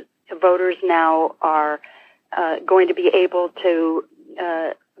Kansas voters now are going to be able to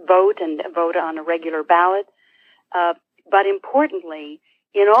vote and vote on a regular ballot. But importantly,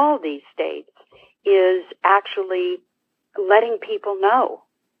 in all these states, is actually letting people know.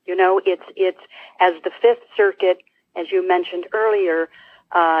 You know, it's as the Fifth Circuit, as you mentioned earlier,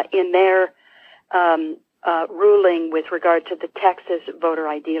 in their ruling with regard to the Texas voter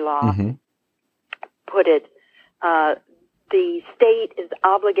ID law, Mm-hmm. put it, the state is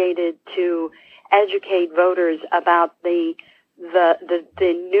obligated to educate voters about the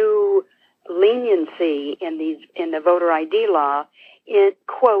new leniency in the voter ID law, in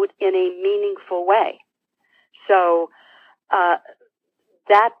quote, in a meaningful way. So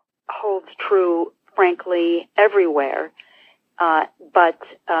that holds true, frankly, everywhere, but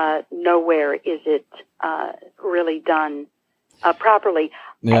nowhere is it really done properly.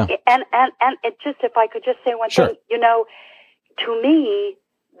 Yeah. And it just, if I could just say one Sure. thing, to me,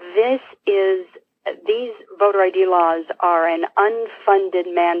 these voter ID laws are an unfunded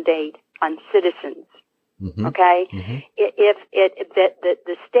mandate on citizens. Mm-hmm. Okay? Mm-hmm. If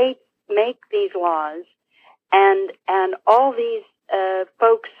the states make these laws, and all these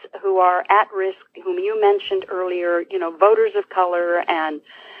folks who are at risk, whom you mentioned earlier, voters of color and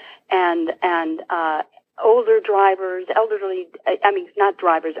older drivers,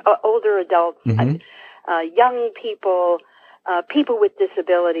 older adults, Mm-hmm. young people, people with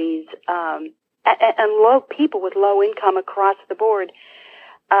disabilities, and people with low income across the board.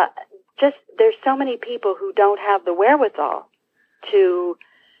 There's so many people who don't have the wherewithal to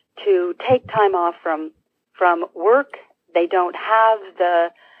take time off from work. They don't have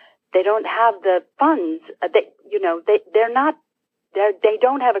the funds. They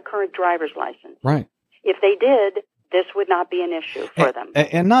don't have a current driver's license. Right. If they did, this would not be an issue for them.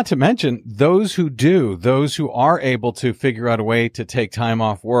 And not to mention those who are able to figure out a way to take time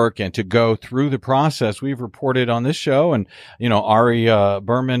off work and to go through the process. We've reported on this show, and, Ari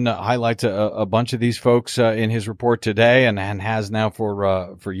Berman highlights a bunch of these folks in his report today and has now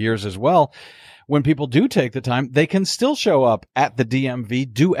for years as well. When people do take the time, they can still show up at the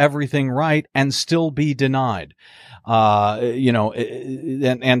DMV, do everything right, and still be denied.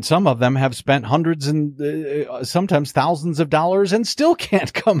 And some of them have spent hundreds and sometimes thousands of dollars and still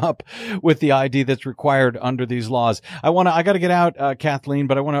can't come up with the ID that's required under these laws. I got to get out, Kathleen,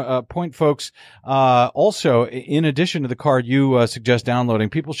 but I want to point folks, also, in addition to the card you suggest downloading,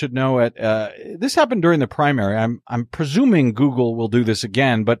 people should know this happened during the primary. I'm presuming Google will do this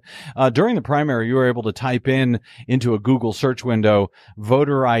again, but during the primary, you were able to type into a Google search window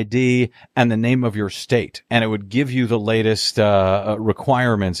voter ID and the name of your state, and it would give you the latest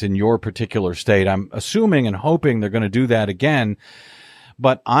requirements in your particular state. I'm assuming and hoping they're going to do that again.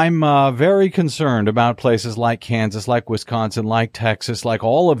 But I'm very concerned about places like Kansas, like Wisconsin, like Texas, like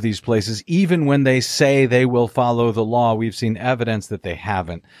all of these places. Even when they say they will follow the law, we've seen evidence that they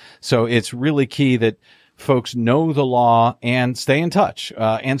haven't. So it's really key that folks know the law and stay in touch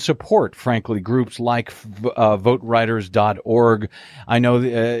and support, frankly, groups like votewriters.org. I know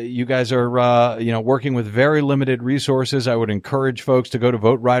you guys are working with very limited resources. I would encourage folks to go to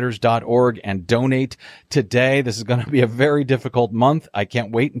votewriters.org and donate today. This is going to be a very difficult month. I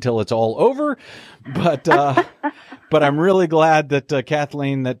can't wait until it's all over, but I'm really glad that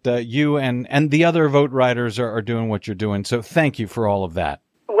Kathleen, that you and the other vote writers are doing what you're doing. So thank you for all of that.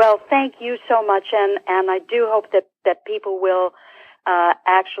 Well, thank you so much, and I do hope that people will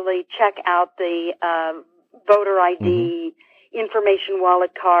actually check out the voter ID information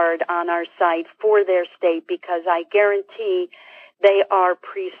wallet card on our site for their state, because I guarantee they are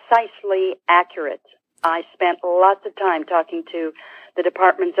precisely accurate. I spent lots of time talking to the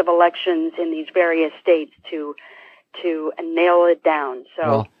departments of elections in these various states to nail it down. So.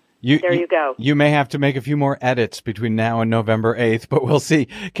 Well, there you go. You may have to make a few more edits between now and November 8th, but we'll see.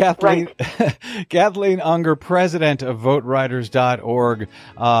 Kathleen, right. Kathleen Unger, president of votewriters.org,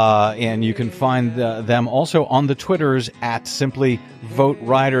 and you can find them also on the Twitters at simply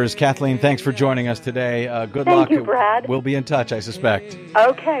votewriters. Kathleen, thanks for joining us today. Good luck. Thank you, Brad. We'll be in touch, I suspect.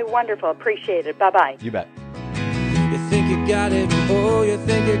 Okay, wonderful. Appreciate it. Bye-bye. You bet. You think you got it, oh, you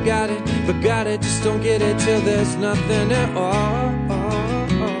think you got it, but got it, just don't get it till there's nothing at all.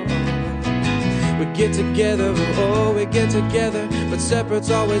 We get together, oh, we get together, but separate's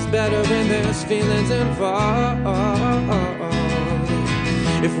always better when there's feelings involved.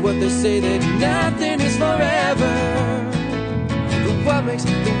 If what they say that nothing is forever, what makes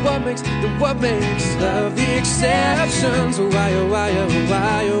love the exceptions? Why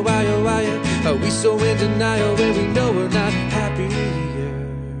are we so in denial when we know we're not happy?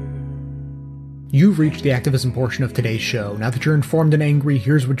 You've reached the activism portion of today's show. Now that you're informed and angry,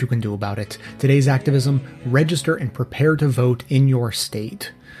 here's what you can do about it. Today's activism: register and prepare to vote in your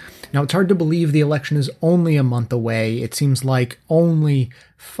state. Now, it's hard to believe the election is only a month away. It seems like only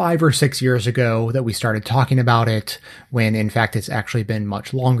 5 or 6 years ago that we started talking about it, when in fact it's actually been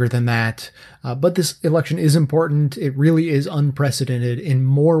much longer than that. But this election is important. It really is unprecedented in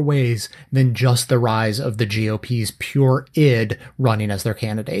more ways than just the rise of the GOP's pure id running as their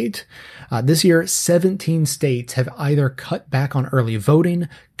candidate. This year, 17 states have either cut back on early voting,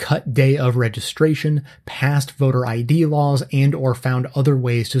 cut day of registration, passed voter ID laws, and or found other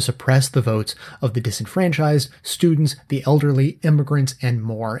ways to suppress the votes of the disenfranchised, students, the elderly, immigrants, and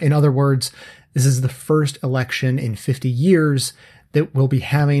more. In other words, this is the first election in 50 years that we'll be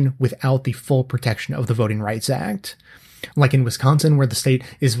having without the full protection of the Voting Rights Act. Like in Wisconsin, where the state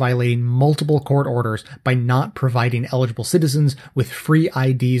is violating multiple court orders by not providing eligible citizens with free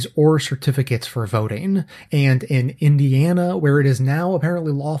IDs or certificates for voting. And in Indiana, where it is now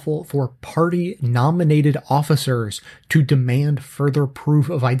apparently lawful for party-nominated officers to demand further proof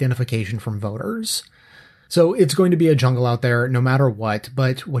of identification from voters. So it's going to be a jungle out there no matter what,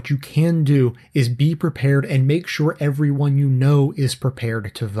 but what you can do is be prepared and make sure everyone you know is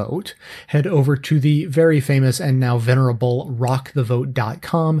prepared to vote. Head over to the very famous and now venerable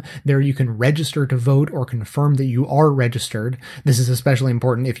rockthevote.com. There you can register to vote or confirm that you are registered. This is especially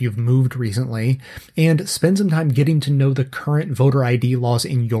important if you've moved recently. And spend some time getting to know the current voter ID laws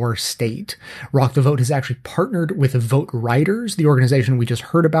in your state. Rock the Vote has actually partnered with Vote Writers, the organization we just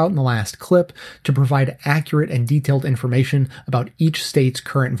heard about in the last clip, to provide accurate accurate and detailed information about each state's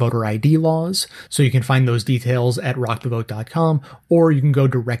current voter ID laws. So you can find those details at rockthevote.com, or you can go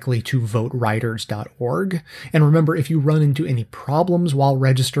directly to voteriders.org. And remember, if you run into any problems while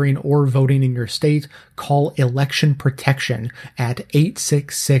registering or voting in your state, call Election Protection at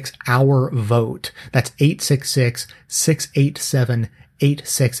 866-OUR-VOTE. That's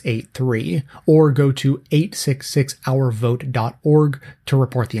 866-687-8683, or go to 866-OURVOTE.org to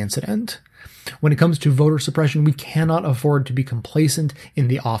report the incident. When it comes to voter suppression, we cannot afford to be complacent in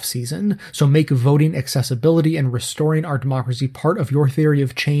the off-season, so make voting accessibility and restoring our democracy part of your theory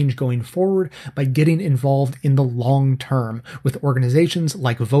of change going forward by getting involved in the long term with organizations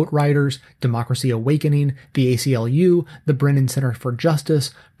like Vote Riders, Democracy Awakening, the ACLU, the Brennan Center for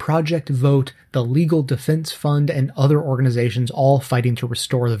Justice, Project Vote, the Legal Defense Fund, and other organizations all fighting to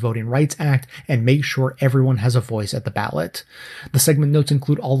restore the Voting Rights Act and make sure everyone has a voice at the ballot. The segment notes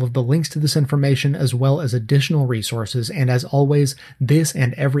include all of the links to this information as well as additional resources, and as always, this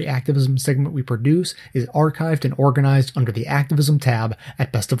and every activism segment we produce is archived and organized under the Activism tab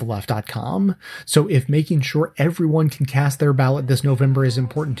at bestoftheleft.com. So if making sure everyone can cast their ballot this November is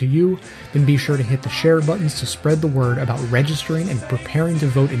important to you, then be sure to hit the share buttons to spread the word about registering and preparing to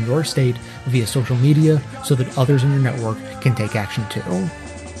vote in your state via social media so that others in your network can take action too.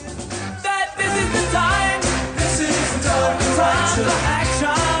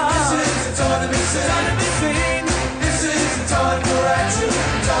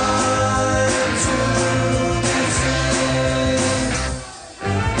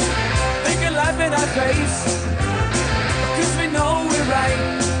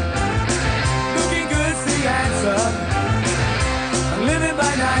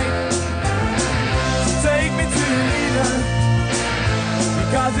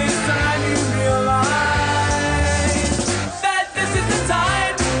 Because it's time you realize that this is the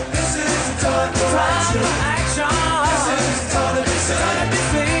time. This is the time for action. This is the time to be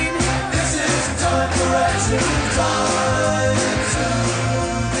seen. This is the time for action.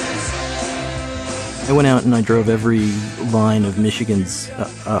 I went out and I drove every line of Michigan's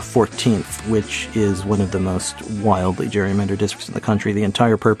 14th, which is one of the most wildly gerrymandered districts in the country. The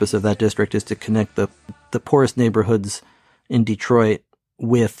entire purpose of that district is to connect the poorest neighborhoods in Detroit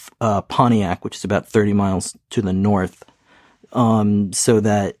with Pontiac, which is about 30 miles to the north, so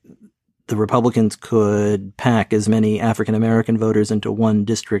that the Republicans could pack as many African-American voters into one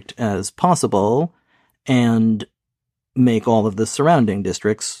district as possible and make all of the surrounding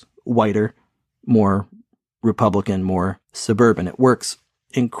districts whiter, more Republican, more suburban. It works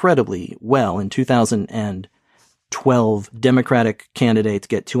incredibly well. In 2012, Democratic candidates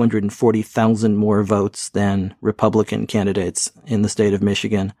get 240,000 more votes than Republican candidates in the state of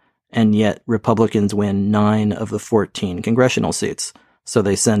Michigan, and yet Republicans win 9 of the 14 congressional seats. So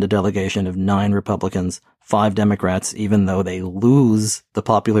they send a delegation of 9 Republicans, 5 Democrats, even though they lose the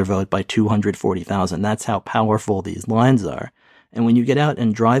popular vote by 240,000. That's how powerful these lines are. And when you get out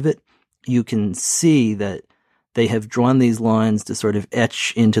and drive it, you can see that they have drawn these lines to sort of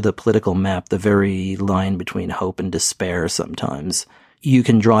etch into the political map the very line between hope and despair sometimes. You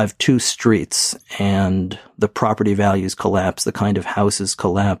can drive 2 streets and the property values collapse, the kind of houses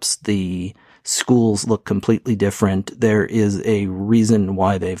collapse, the schools look completely different. There is a reason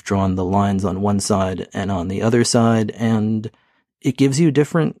why they've drawn the lines on one side and on the other side, and it gives you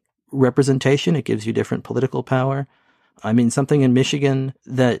different representation. It gives you different political power. I mean, something in Michigan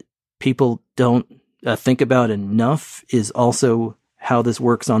that people don't think about enough is also how this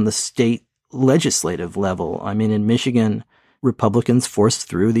works on the state legislative level. I mean, in Michigan, Republicans forced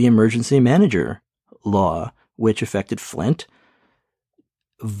through the emergency manager law, which affected Flint.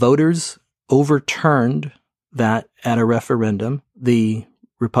 Voters overturned that at a referendum. The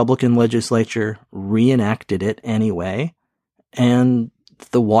Republican legislature reenacted it anyway, and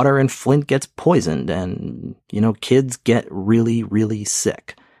the water in Flint gets poisoned, and, kids get really, really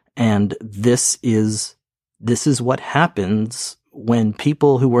sick. And this is what happens when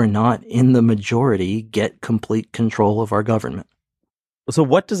people who are not in the majority get complete control of our government. So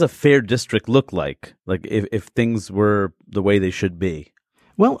what does a fair district look like? Like if things were the way they should be?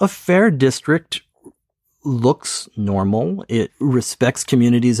 Well, a fair district looks normal. It respects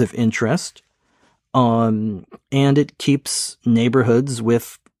communities of interest. And it keeps neighborhoods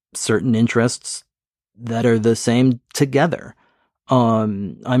with certain interests that are the same together. I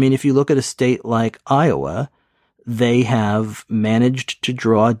mean, if you look at a state like Iowa, they have managed to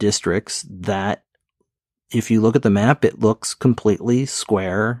draw districts that, if you look at the map, it looks completely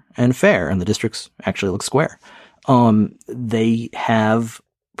square and fair, and the districts actually look square. They have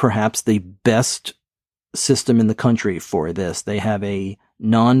perhaps the best system in the country for this. They have a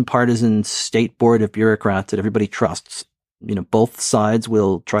nonpartisan state board of bureaucrats that everybody trusts. Both sides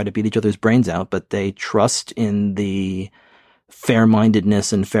will try to beat each other's brains out, but they trust in the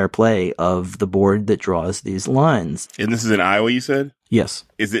fair-mindedness and fair play of the board that draws these lines. And this is in Iowa, you said? Yes.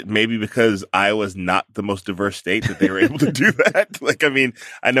 Is it maybe because Iowa's not the most diverse state that they were able to do that? Like, I mean,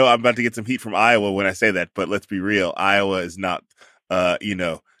 I know I'm about to get some heat from Iowa when I say that, but let's be real. Iowa is not,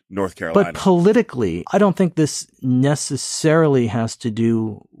 North Carolina. But politically, I don't think this necessarily has to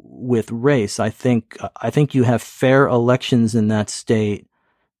do with race. I think you have fair elections in that state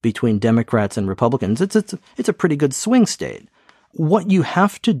between Democrats and Republicans. It's a pretty good swing state. What you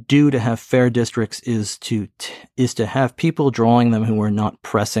have to do to have fair districts is to have people drawing them who are not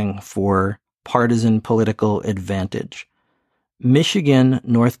pressing for partisan political advantage. Michigan,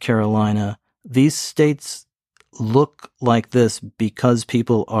 North Carolina, these states look like this because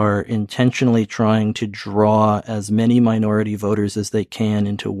people are intentionally trying to draw as many minority voters as they can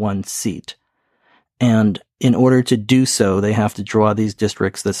into one seat. And in order to do so, they have to draw these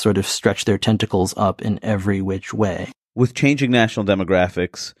districts that sort of stretch their tentacles up in every which way. With changing national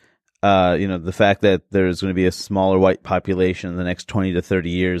demographics, the fact that there's going to be a smaller white population in the next 20 to 30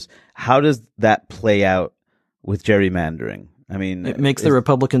 years, how does that play out with gerrymandering? I mean, it makes the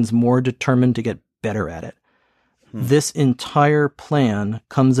Republicans more determined to get better at it. This entire plan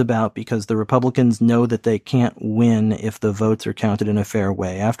comes about because the Republicans know that they can't win if the votes are counted in a fair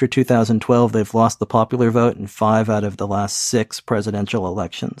way. After 2012, they've lost the popular vote in 5 out of the last 6 presidential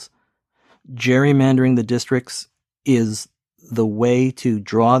elections. Gerrymandering the districts is the way to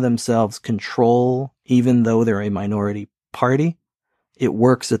draw themselves control, even though they're a minority party. It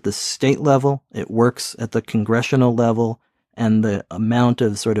works at the state level. It works at the congressional level. And the amount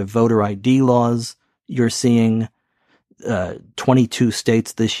of sort of voter ID laws you're seeing, 22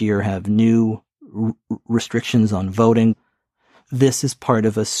 states this year have new restrictions on voting. This is part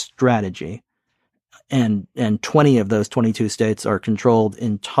of a strategy. And 20 of those 22 states are controlled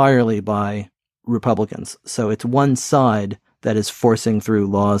entirely by Republicans. So it's one side that is forcing through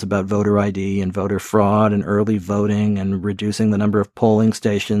laws about voter ID and voter fraud and early voting and reducing the number of polling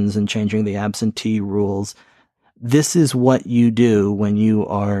stations and changing the absentee rules. This is what you do when you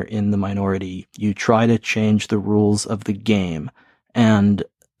are in the minority. You try to change the rules of the game. And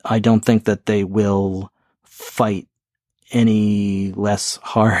I don't think that they will fight any less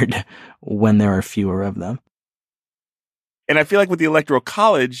hard when there are fewer of them. And I feel like with the Electoral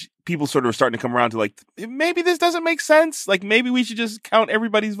College, people sort of are starting to come around to like, maybe this doesn't make sense. Like maybe we should just count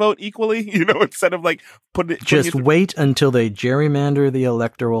everybody's vote equally, instead of like putting it. Just wait until they gerrymander the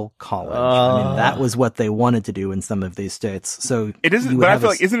Electoral College. I mean, that was what they wanted to do in some of these states. So it isn't, but I feel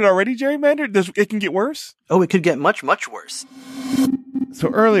like, isn't it already gerrymandered? It can get worse. Oh, it could get much, much worse. So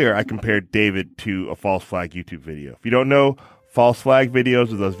earlier I compared David to a false flag YouTube video. If you don't know, false flag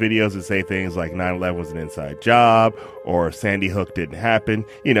videos are those videos that say things like 9/11 was an inside job or Sandy Hook didn't happen,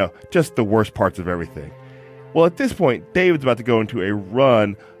 just the worst parts of everything. Well, at this point, David's about to go into a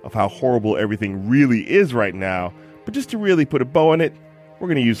run of how horrible everything really is right now. But just to really put a bow on it, we're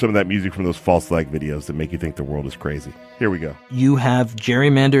going to use some of that music from those false flag videos that make you think the world is crazy. Here we go. You have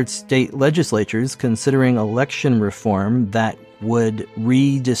gerrymandered state legislatures considering election reform that would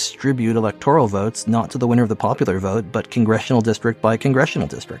redistribute electoral votes, not to the winner of the popular vote, but congressional district by congressional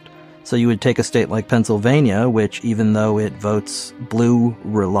district. So you would take a state like Pennsylvania, which even though it votes blue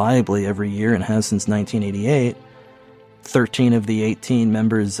reliably every year and has since 1988, 13 of the 18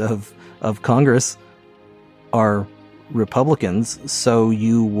 members of Congress are Republicans. So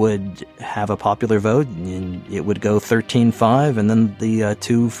you would have a popular vote and it would go 13-5, and then the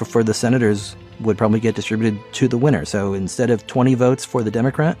 2 for the senators would probably get distributed to the winner. So instead of 20 votes for the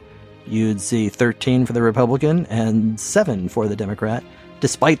Democrat, you'd see 13 for the Republican and 7 for the Democrat,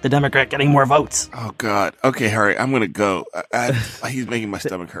 despite the Democrat getting more votes. Oh, God. Okay, Harry, I'm going to go. He's making my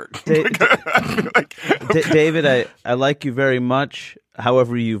stomach hurt. David, I like you very much.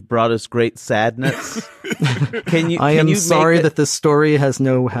 However, you've brought us great sadness. I am sorry that this story has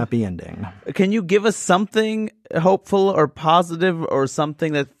no happy ending. Can you give us something hopeful or positive or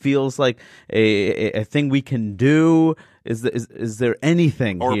something that feels like a thing we can do? Is there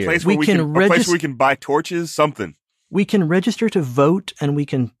anything or here? A place where we can buy torches, something. We can register to vote and we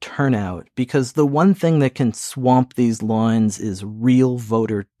can turn out, because the one thing that can swamp these lines is real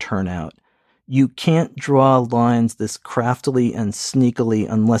voter turnout. You can't draw lines this craftily and sneakily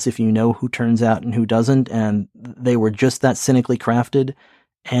unless if you know who turns out and who doesn't, and they were just that cynically crafted.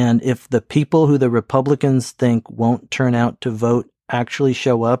 And if the people who the Republicans think won't turn out to vote actually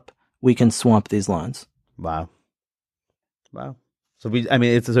show up, we can swamp these lines. Wow. So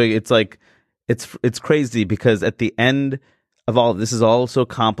it's crazy because at the end of all this is all so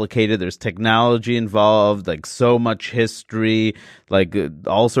complicated. There's technology involved, like so much history, like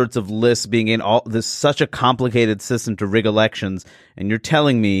all sorts of lists being in all this, such a complicated system to rig elections. And you're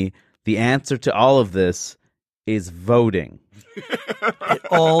telling me the answer to all of this is voting. It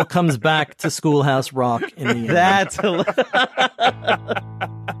all comes back to Schoolhouse Rock in the end. That's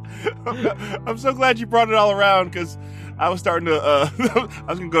I'm so glad you brought it all around, because I was starting to I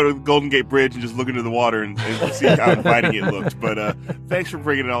was gonna go to the Golden Gate Bridge and just look into the water and see how inviting it looked. But thanks for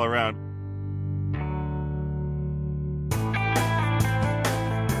bringing it all around.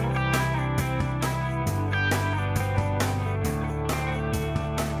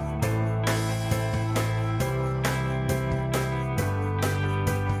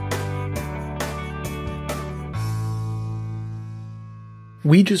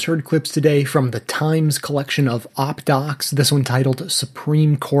 We just heard clips today from the Times collection of op docs, this one titled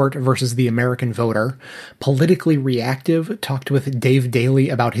Supreme Court versus the American Voter. Politically Reactive talked with Dave Daly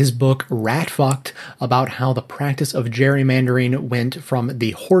about his book Rat Fucked, about how the practice of gerrymandering went from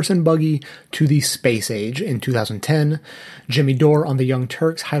the horse and buggy to the space age in 2010. Jimmy Dore on the Young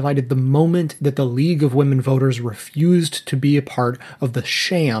Turks highlighted the moment that the League of Women Voters refused to be a part of the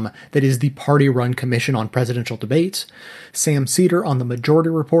sham that is the party-run Commission on Presidential Debates. Sam Cedar on the Majority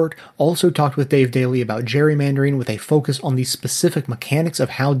Report also talked with Dave Daly about gerrymandering with a focus on the specific mechanics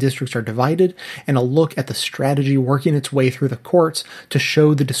of how districts are divided and a look at the strategy working its way through the courts to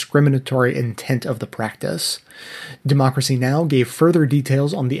show the discriminatory intent of the practice. Democracy Now! Gave further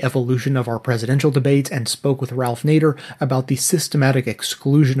details on the evolution of our presidential debates and spoke with Ralph Nader about the systematic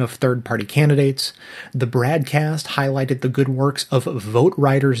exclusion of third-party candidates. The Bradcast highlighted the good works of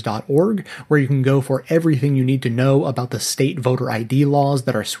votewriters.org, where you can go for everything you need to know about the state voter ID laws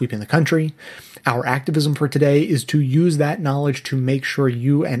that are sweeping the country. Our activism for today is to use that knowledge to make sure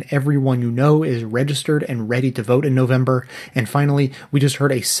you and everyone you know is registered and ready to vote in November. And finally, we just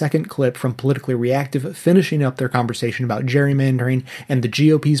heard a second clip from Politically Reactive finishing up their conversation about gerrymandering and the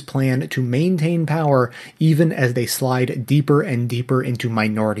GOP's plan to maintain power even as they slide deeper and deeper into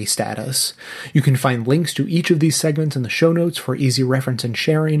minority status. You can find links to each of these segments in the show notes for easy reference and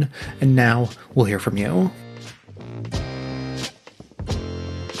sharing. And now we'll hear from you.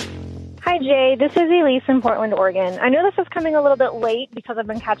 Hi, Jay. This is Elise in Portland, Oregon. I know this is coming a little bit late because I've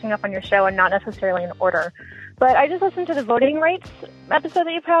been catching up on your show and not necessarily in order. But I just listened to the voting rights episode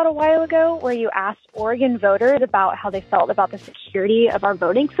that you put out a while ago where you asked Oregon voters about how they felt about the security of our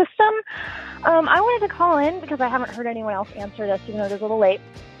voting system. I wanted to call in because I haven't heard anyone else answer this, even though it is a little late.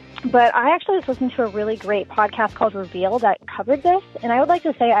 But I actually just listened to a really great podcast called Reveal that covered this. And I would like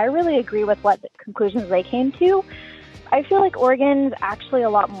to say I really agree with what the conclusions they came to. I feel like Oregon's actually a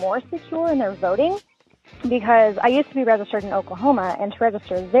lot more secure in their voting because I used to be registered in Oklahoma, and to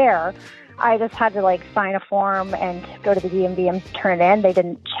register there, I just had to sign a form and go to the DMV and turn it in. They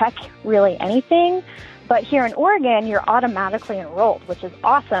didn't check really anything. But here in Oregon, you're automatically enrolled, which is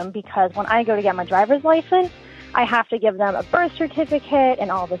awesome because when I go to get my driver's license, I have to give them a birth certificate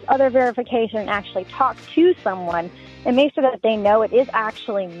and all this other verification and actually talk to someone and make sure that they know it is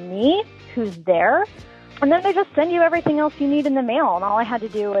actually me who's there. And then they just send you everything else you need in the mail, and all I had to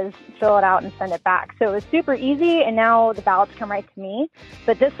do was fill it out and send it back. So it was super easy, and now the ballots come right to me.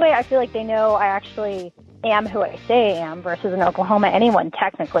 But this way, I feel like they know I actually am who I say I am, versus in Oklahoma, anyone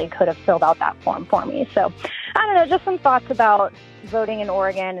technically could have filled out that form for me. So I don't know, just some thoughts about voting in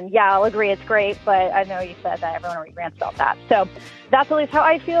Oregon. And yeah, I'll agree it's great, but I know you said that everyone already rants about that. So that's at least how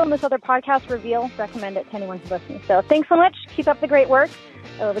I feel in this other podcast, Reveal. Recommend it to anyone who's listening. So thanks so much. Keep up the great work.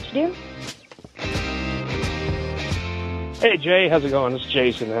 I love what you do. Hey, Jay, how's it going? It's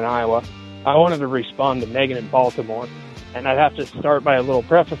Jason in Iowa. I wanted to respond to Megan in Baltimore, and I'd have to start by a little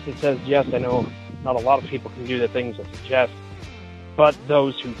preface that says, yes, I know not a lot of people can do the things I suggest, but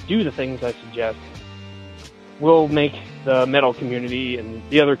those who do the things I suggest will make the metal community and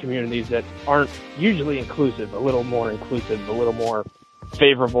the other communities that aren't usually inclusive, a little more inclusive, a little more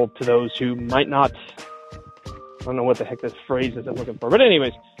favorable to those who might not, I don't know what the heck this phrase is I'm looking for, but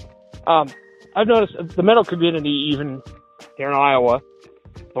anyways, I've noticed the metal community, even here in Iowa,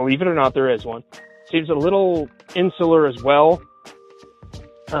 believe it or not, there is one, seems a little insular as well,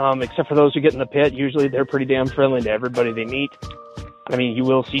 except for those who get in the pit. Usually they're pretty damn friendly to everybody they meet. I mean, you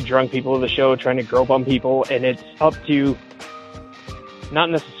will see drunk people at the show trying to grope on people, and it's up to not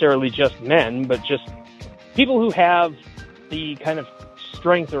necessarily just men, but just people who have the kind of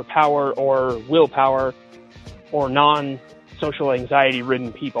strength or power or willpower or non-social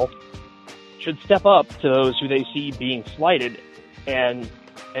anxiety-ridden people should step up to those who they see being slighted and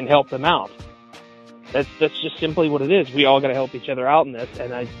help them out. That's just simply what it is. We all got to help each other out in this,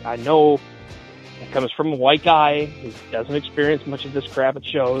 and I know It comes from a white guy who doesn't experience much of this crap at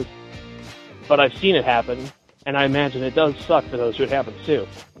shows, but I've seen it happen, and I imagine it does suck for those who it happens to.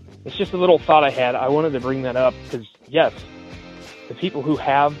 It's just a little thought I had. I wanted to bring that up because, yes, the people who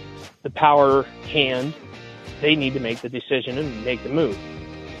have the power hand, they need to make the decision and make the move.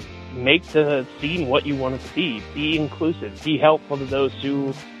 Make the scene what you want it to be. Be inclusive. Be helpful to those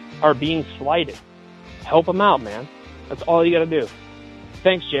who are being slighted. Help them out, man. That's all you got to do.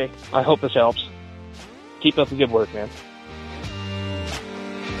 Thanks, Jay. I hope this helps. Keep up the good work, man.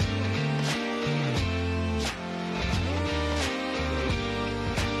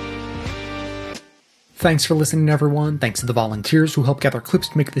 Thanks for listening, everyone. Thanks to the volunteers who help gather clips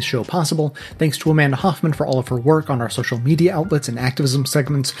to make this show possible. Thanks to Amanda Hoffman for all of her work on our social media outlets and activism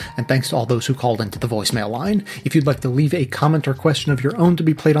segments. And thanks to all those who called into the voicemail line. If you'd like to leave a comment or question of your own to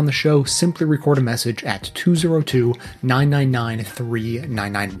be played on the show, simply record a message at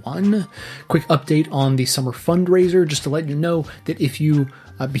 202-999-3991. Quick update on the summer fundraiser, just to let you know that if you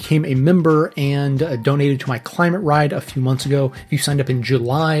became a member and donated to my climate ride a few months ago. If you signed up in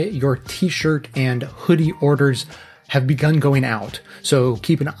July, your t-shirt and hoodie orders have begun going out. So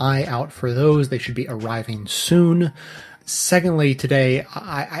keep an eye out for those. They should be arriving soon. Secondly, today,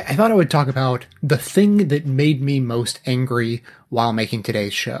 I thought I would talk about the thing that made me most angry while making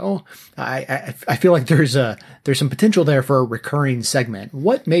today's show. I feel like there's some potential there for a recurring segment.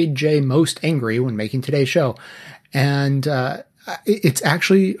 What made Jay most angry when making today's show? And it's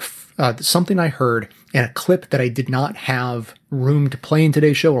actually something I heard in a clip that I did not have room to play in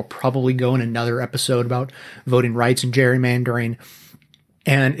today's show. It'll probably go in another episode about voting rights and gerrymandering.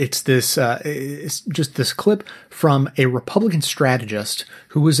 And it's just this clip from a Republican strategist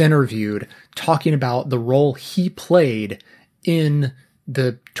who was interviewed talking about the role he played in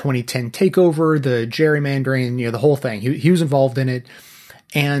the 2010 takeover, the gerrymandering, the whole thing. He was involved in it.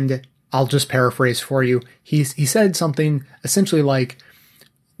 And I'll just paraphrase for you. He said something essentially like,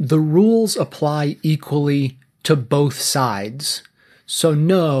 the rules apply equally to both sides. So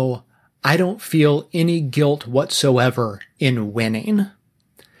no, I don't feel any guilt whatsoever in winning.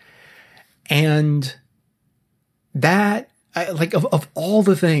 And that, of all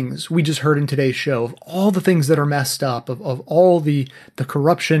the things we just heard in today's show, of all the things that are messed up, of all the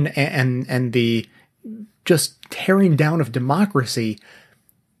corruption and the just tearing down of democracy,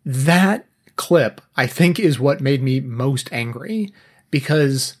 that clip, I think, is what made me most angry,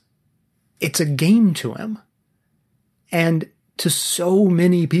 because it's a game to him. And to so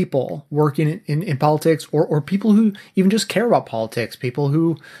many people working in politics, or people who even just care about politics, people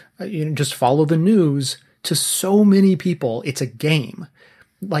who just follow the news, to so many people, it's a game.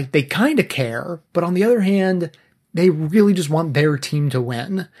 Like, they kind of care, but on the other hand, they really just want their team to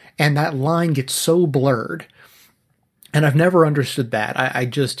win. And that line gets so blurred. And I've never understood that. I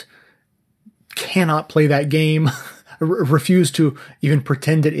just cannot play that game, refuse to even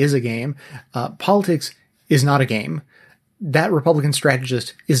pretend it is a game. Politics is not a game. That Republican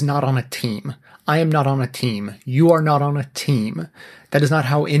strategist is not on a team. I am not on a team. You are not on a team. That is not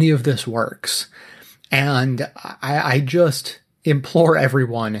how any of this works. And I just implore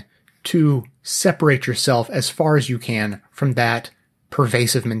everyone to separate yourself as far as you can from that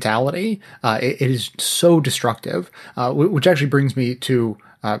pervasive mentality. It is so destructive, which actually brings me to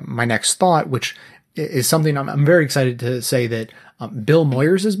my next thought, which is something I'm very excited to say that Bill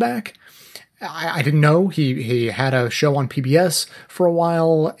Moyers is back. I didn't know he had a show on PBS for a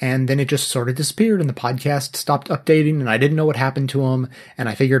while, and then it just sort of disappeared and the podcast stopped updating, and I didn't know what happened to him. And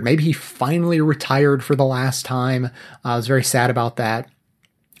I figured maybe he finally retired for the last time. I was very sad about that.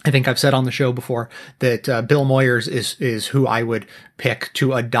 I think I've said on the show before that Bill Moyers is who I would pick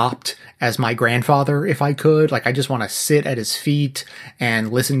to adopt as my grandfather if I could. Like, I just want to sit at his feet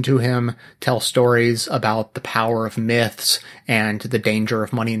and listen to him tell stories about the power of myths and the danger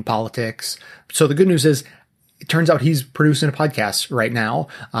of money in politics. So the good news is, it turns out he's producing a podcast right now,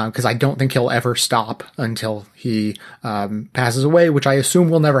 because I don't think he'll ever stop until he passes away, which I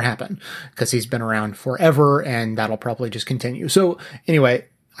assume will never happen, because he's been around forever, and that'll probably just continue. So anyway,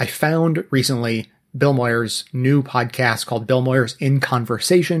 I found recently Bill Moyers' new podcast called Bill Moyers in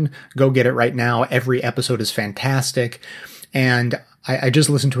Conversation. Go get it right now. Every episode is fantastic. And I just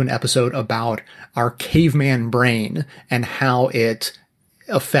listened to an episode about our caveman brain and how it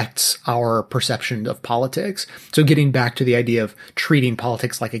affects our perception of politics. So getting back to the idea of treating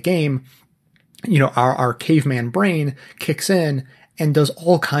politics like a game, our caveman brain kicks in and does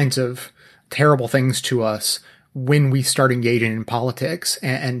all kinds of terrible things to us when we start engaging in politics.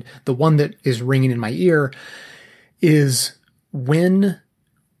 And the one that is ringing in my ear is when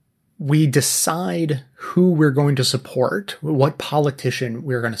we decide who we're going to support, what politician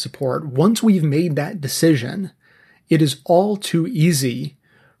we're going to support, once we've made that decision, it is all too easy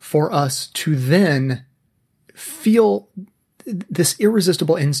for us to then feel this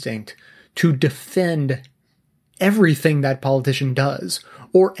irresistible instinct to defend everything that politician does,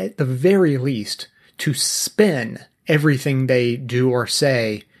 or at the very least, to spin everything they do or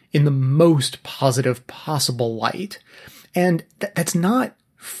say in the most positive possible light. And that's not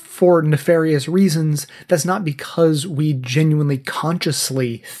for nefarious reasons. That's not because we genuinely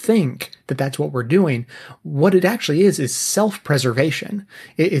consciously think that that's what we're doing. What it actually is self-preservation.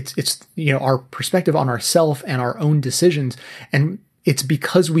 It's our perspective on ourself and our own decisions. And it's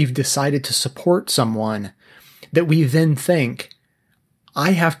because we've decided to support someone that we then think,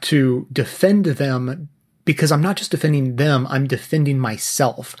 I have to defend them, because I'm not just defending them, I'm defending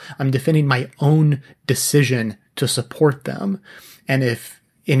myself. I'm defending my own decision to support them. And if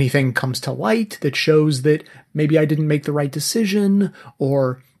anything comes to light that shows that maybe I didn't make the right decision,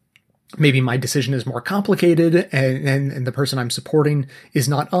 or maybe my decision is more complicated and the person I'm supporting is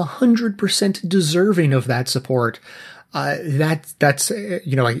not 100% deserving of that support, that's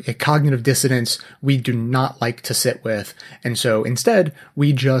a cognitive dissonance we do not like to sit with. And so instead,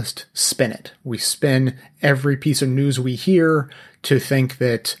 we just spin it. We spin every piece of news we hear to think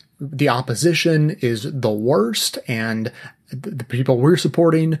that the opposition is the worst and the people we're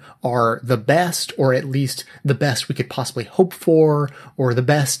supporting are the best, or at least the best we could possibly hope for, or the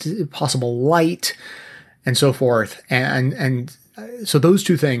best possible light, and so forth. And so those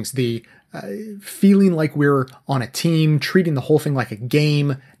two things, the feeling like we're on a team, treating the whole thing like a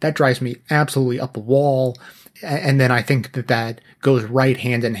game, that drives me absolutely up the wall. And then I think that goes right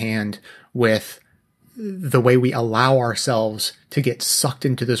hand in hand with the way we allow ourselves to get sucked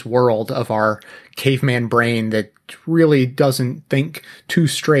into this world of our caveman brain that really doesn't think too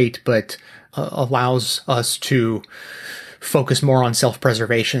straight, but allows us to focus more on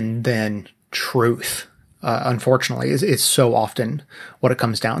self-preservation than truth. Unfortunately, is so often what it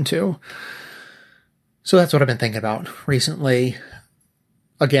comes down to. So that's what I've been thinking about recently.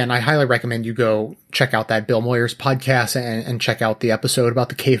 Again, I highly recommend you go check out that Bill Moyers podcast and check out the episode about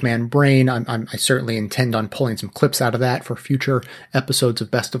the caveman brain. I certainly intend on pulling some clips out of that for future episodes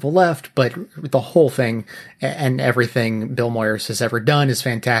of Best of the Left, but the whole thing and everything Bill Moyers has ever done is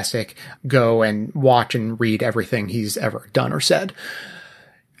fantastic. Go and watch and read everything he's ever done or said.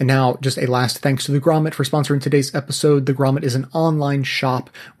 And now, just a last thanks to The Grommet for sponsoring today's episode. The Grommet is an online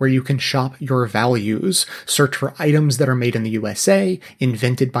shop where you can shop your values. Search for items that are made in the USA,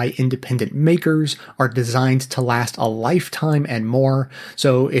 invented by independent makers, are designed to last a lifetime, and more.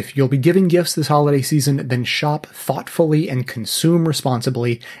 So if you'll be giving gifts this holiday season, then shop thoughtfully and consume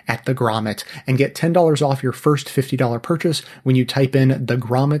responsibly at The Grommet, and get $10 off your first $50 purchase when you type in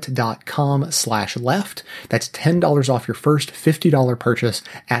thegrommet.com/left. That's $10 off your first $50 purchase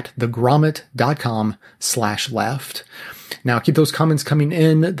at thegrommet.com/left. Now, keep those comments coming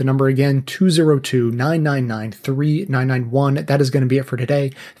in. The number again, 202-999-3991. That is going to be it for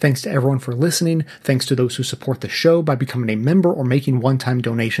today. Thanks to everyone for listening. Thanks to those who support the show by becoming a member or making one-time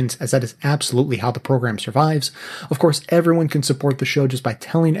donations, as that is absolutely how the program survives. Of course, everyone can support the show just by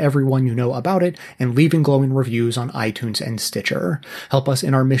telling everyone you know about it and leaving glowing reviews on iTunes and Stitcher. Help us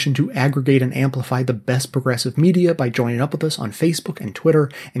in our mission to aggregate and amplify the best progressive media by joining up with us on Facebook and Twitter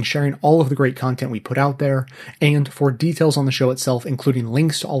and sharing all of the great content we put out there. And for details on the show itself, including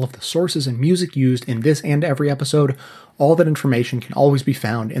links to all of the sources and music used in this and every episode, all that information can always be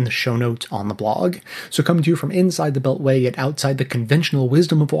found in the show notes on the blog. So coming to you from inside the Beltway, yet outside the conventional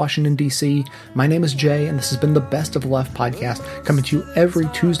wisdom of Washington, D.C., my name is Jay, and this has been the Best of the Left podcast, coming to you every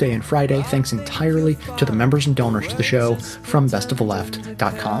Tuesday and Friday, thanks entirely to the members and donors to the show from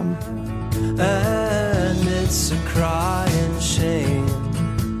bestoftheleft.com. And it's a crying shame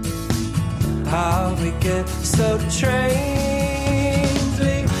how we get so trained.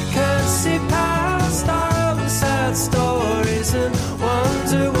 We can't see past all the sad stories and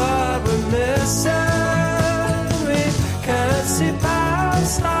wonder what we're missing. We can't see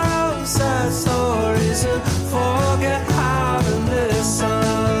past all the sad stories and forget how to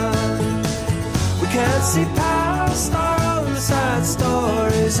listen. We can't see past all the sad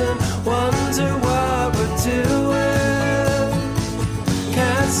stories and wonder what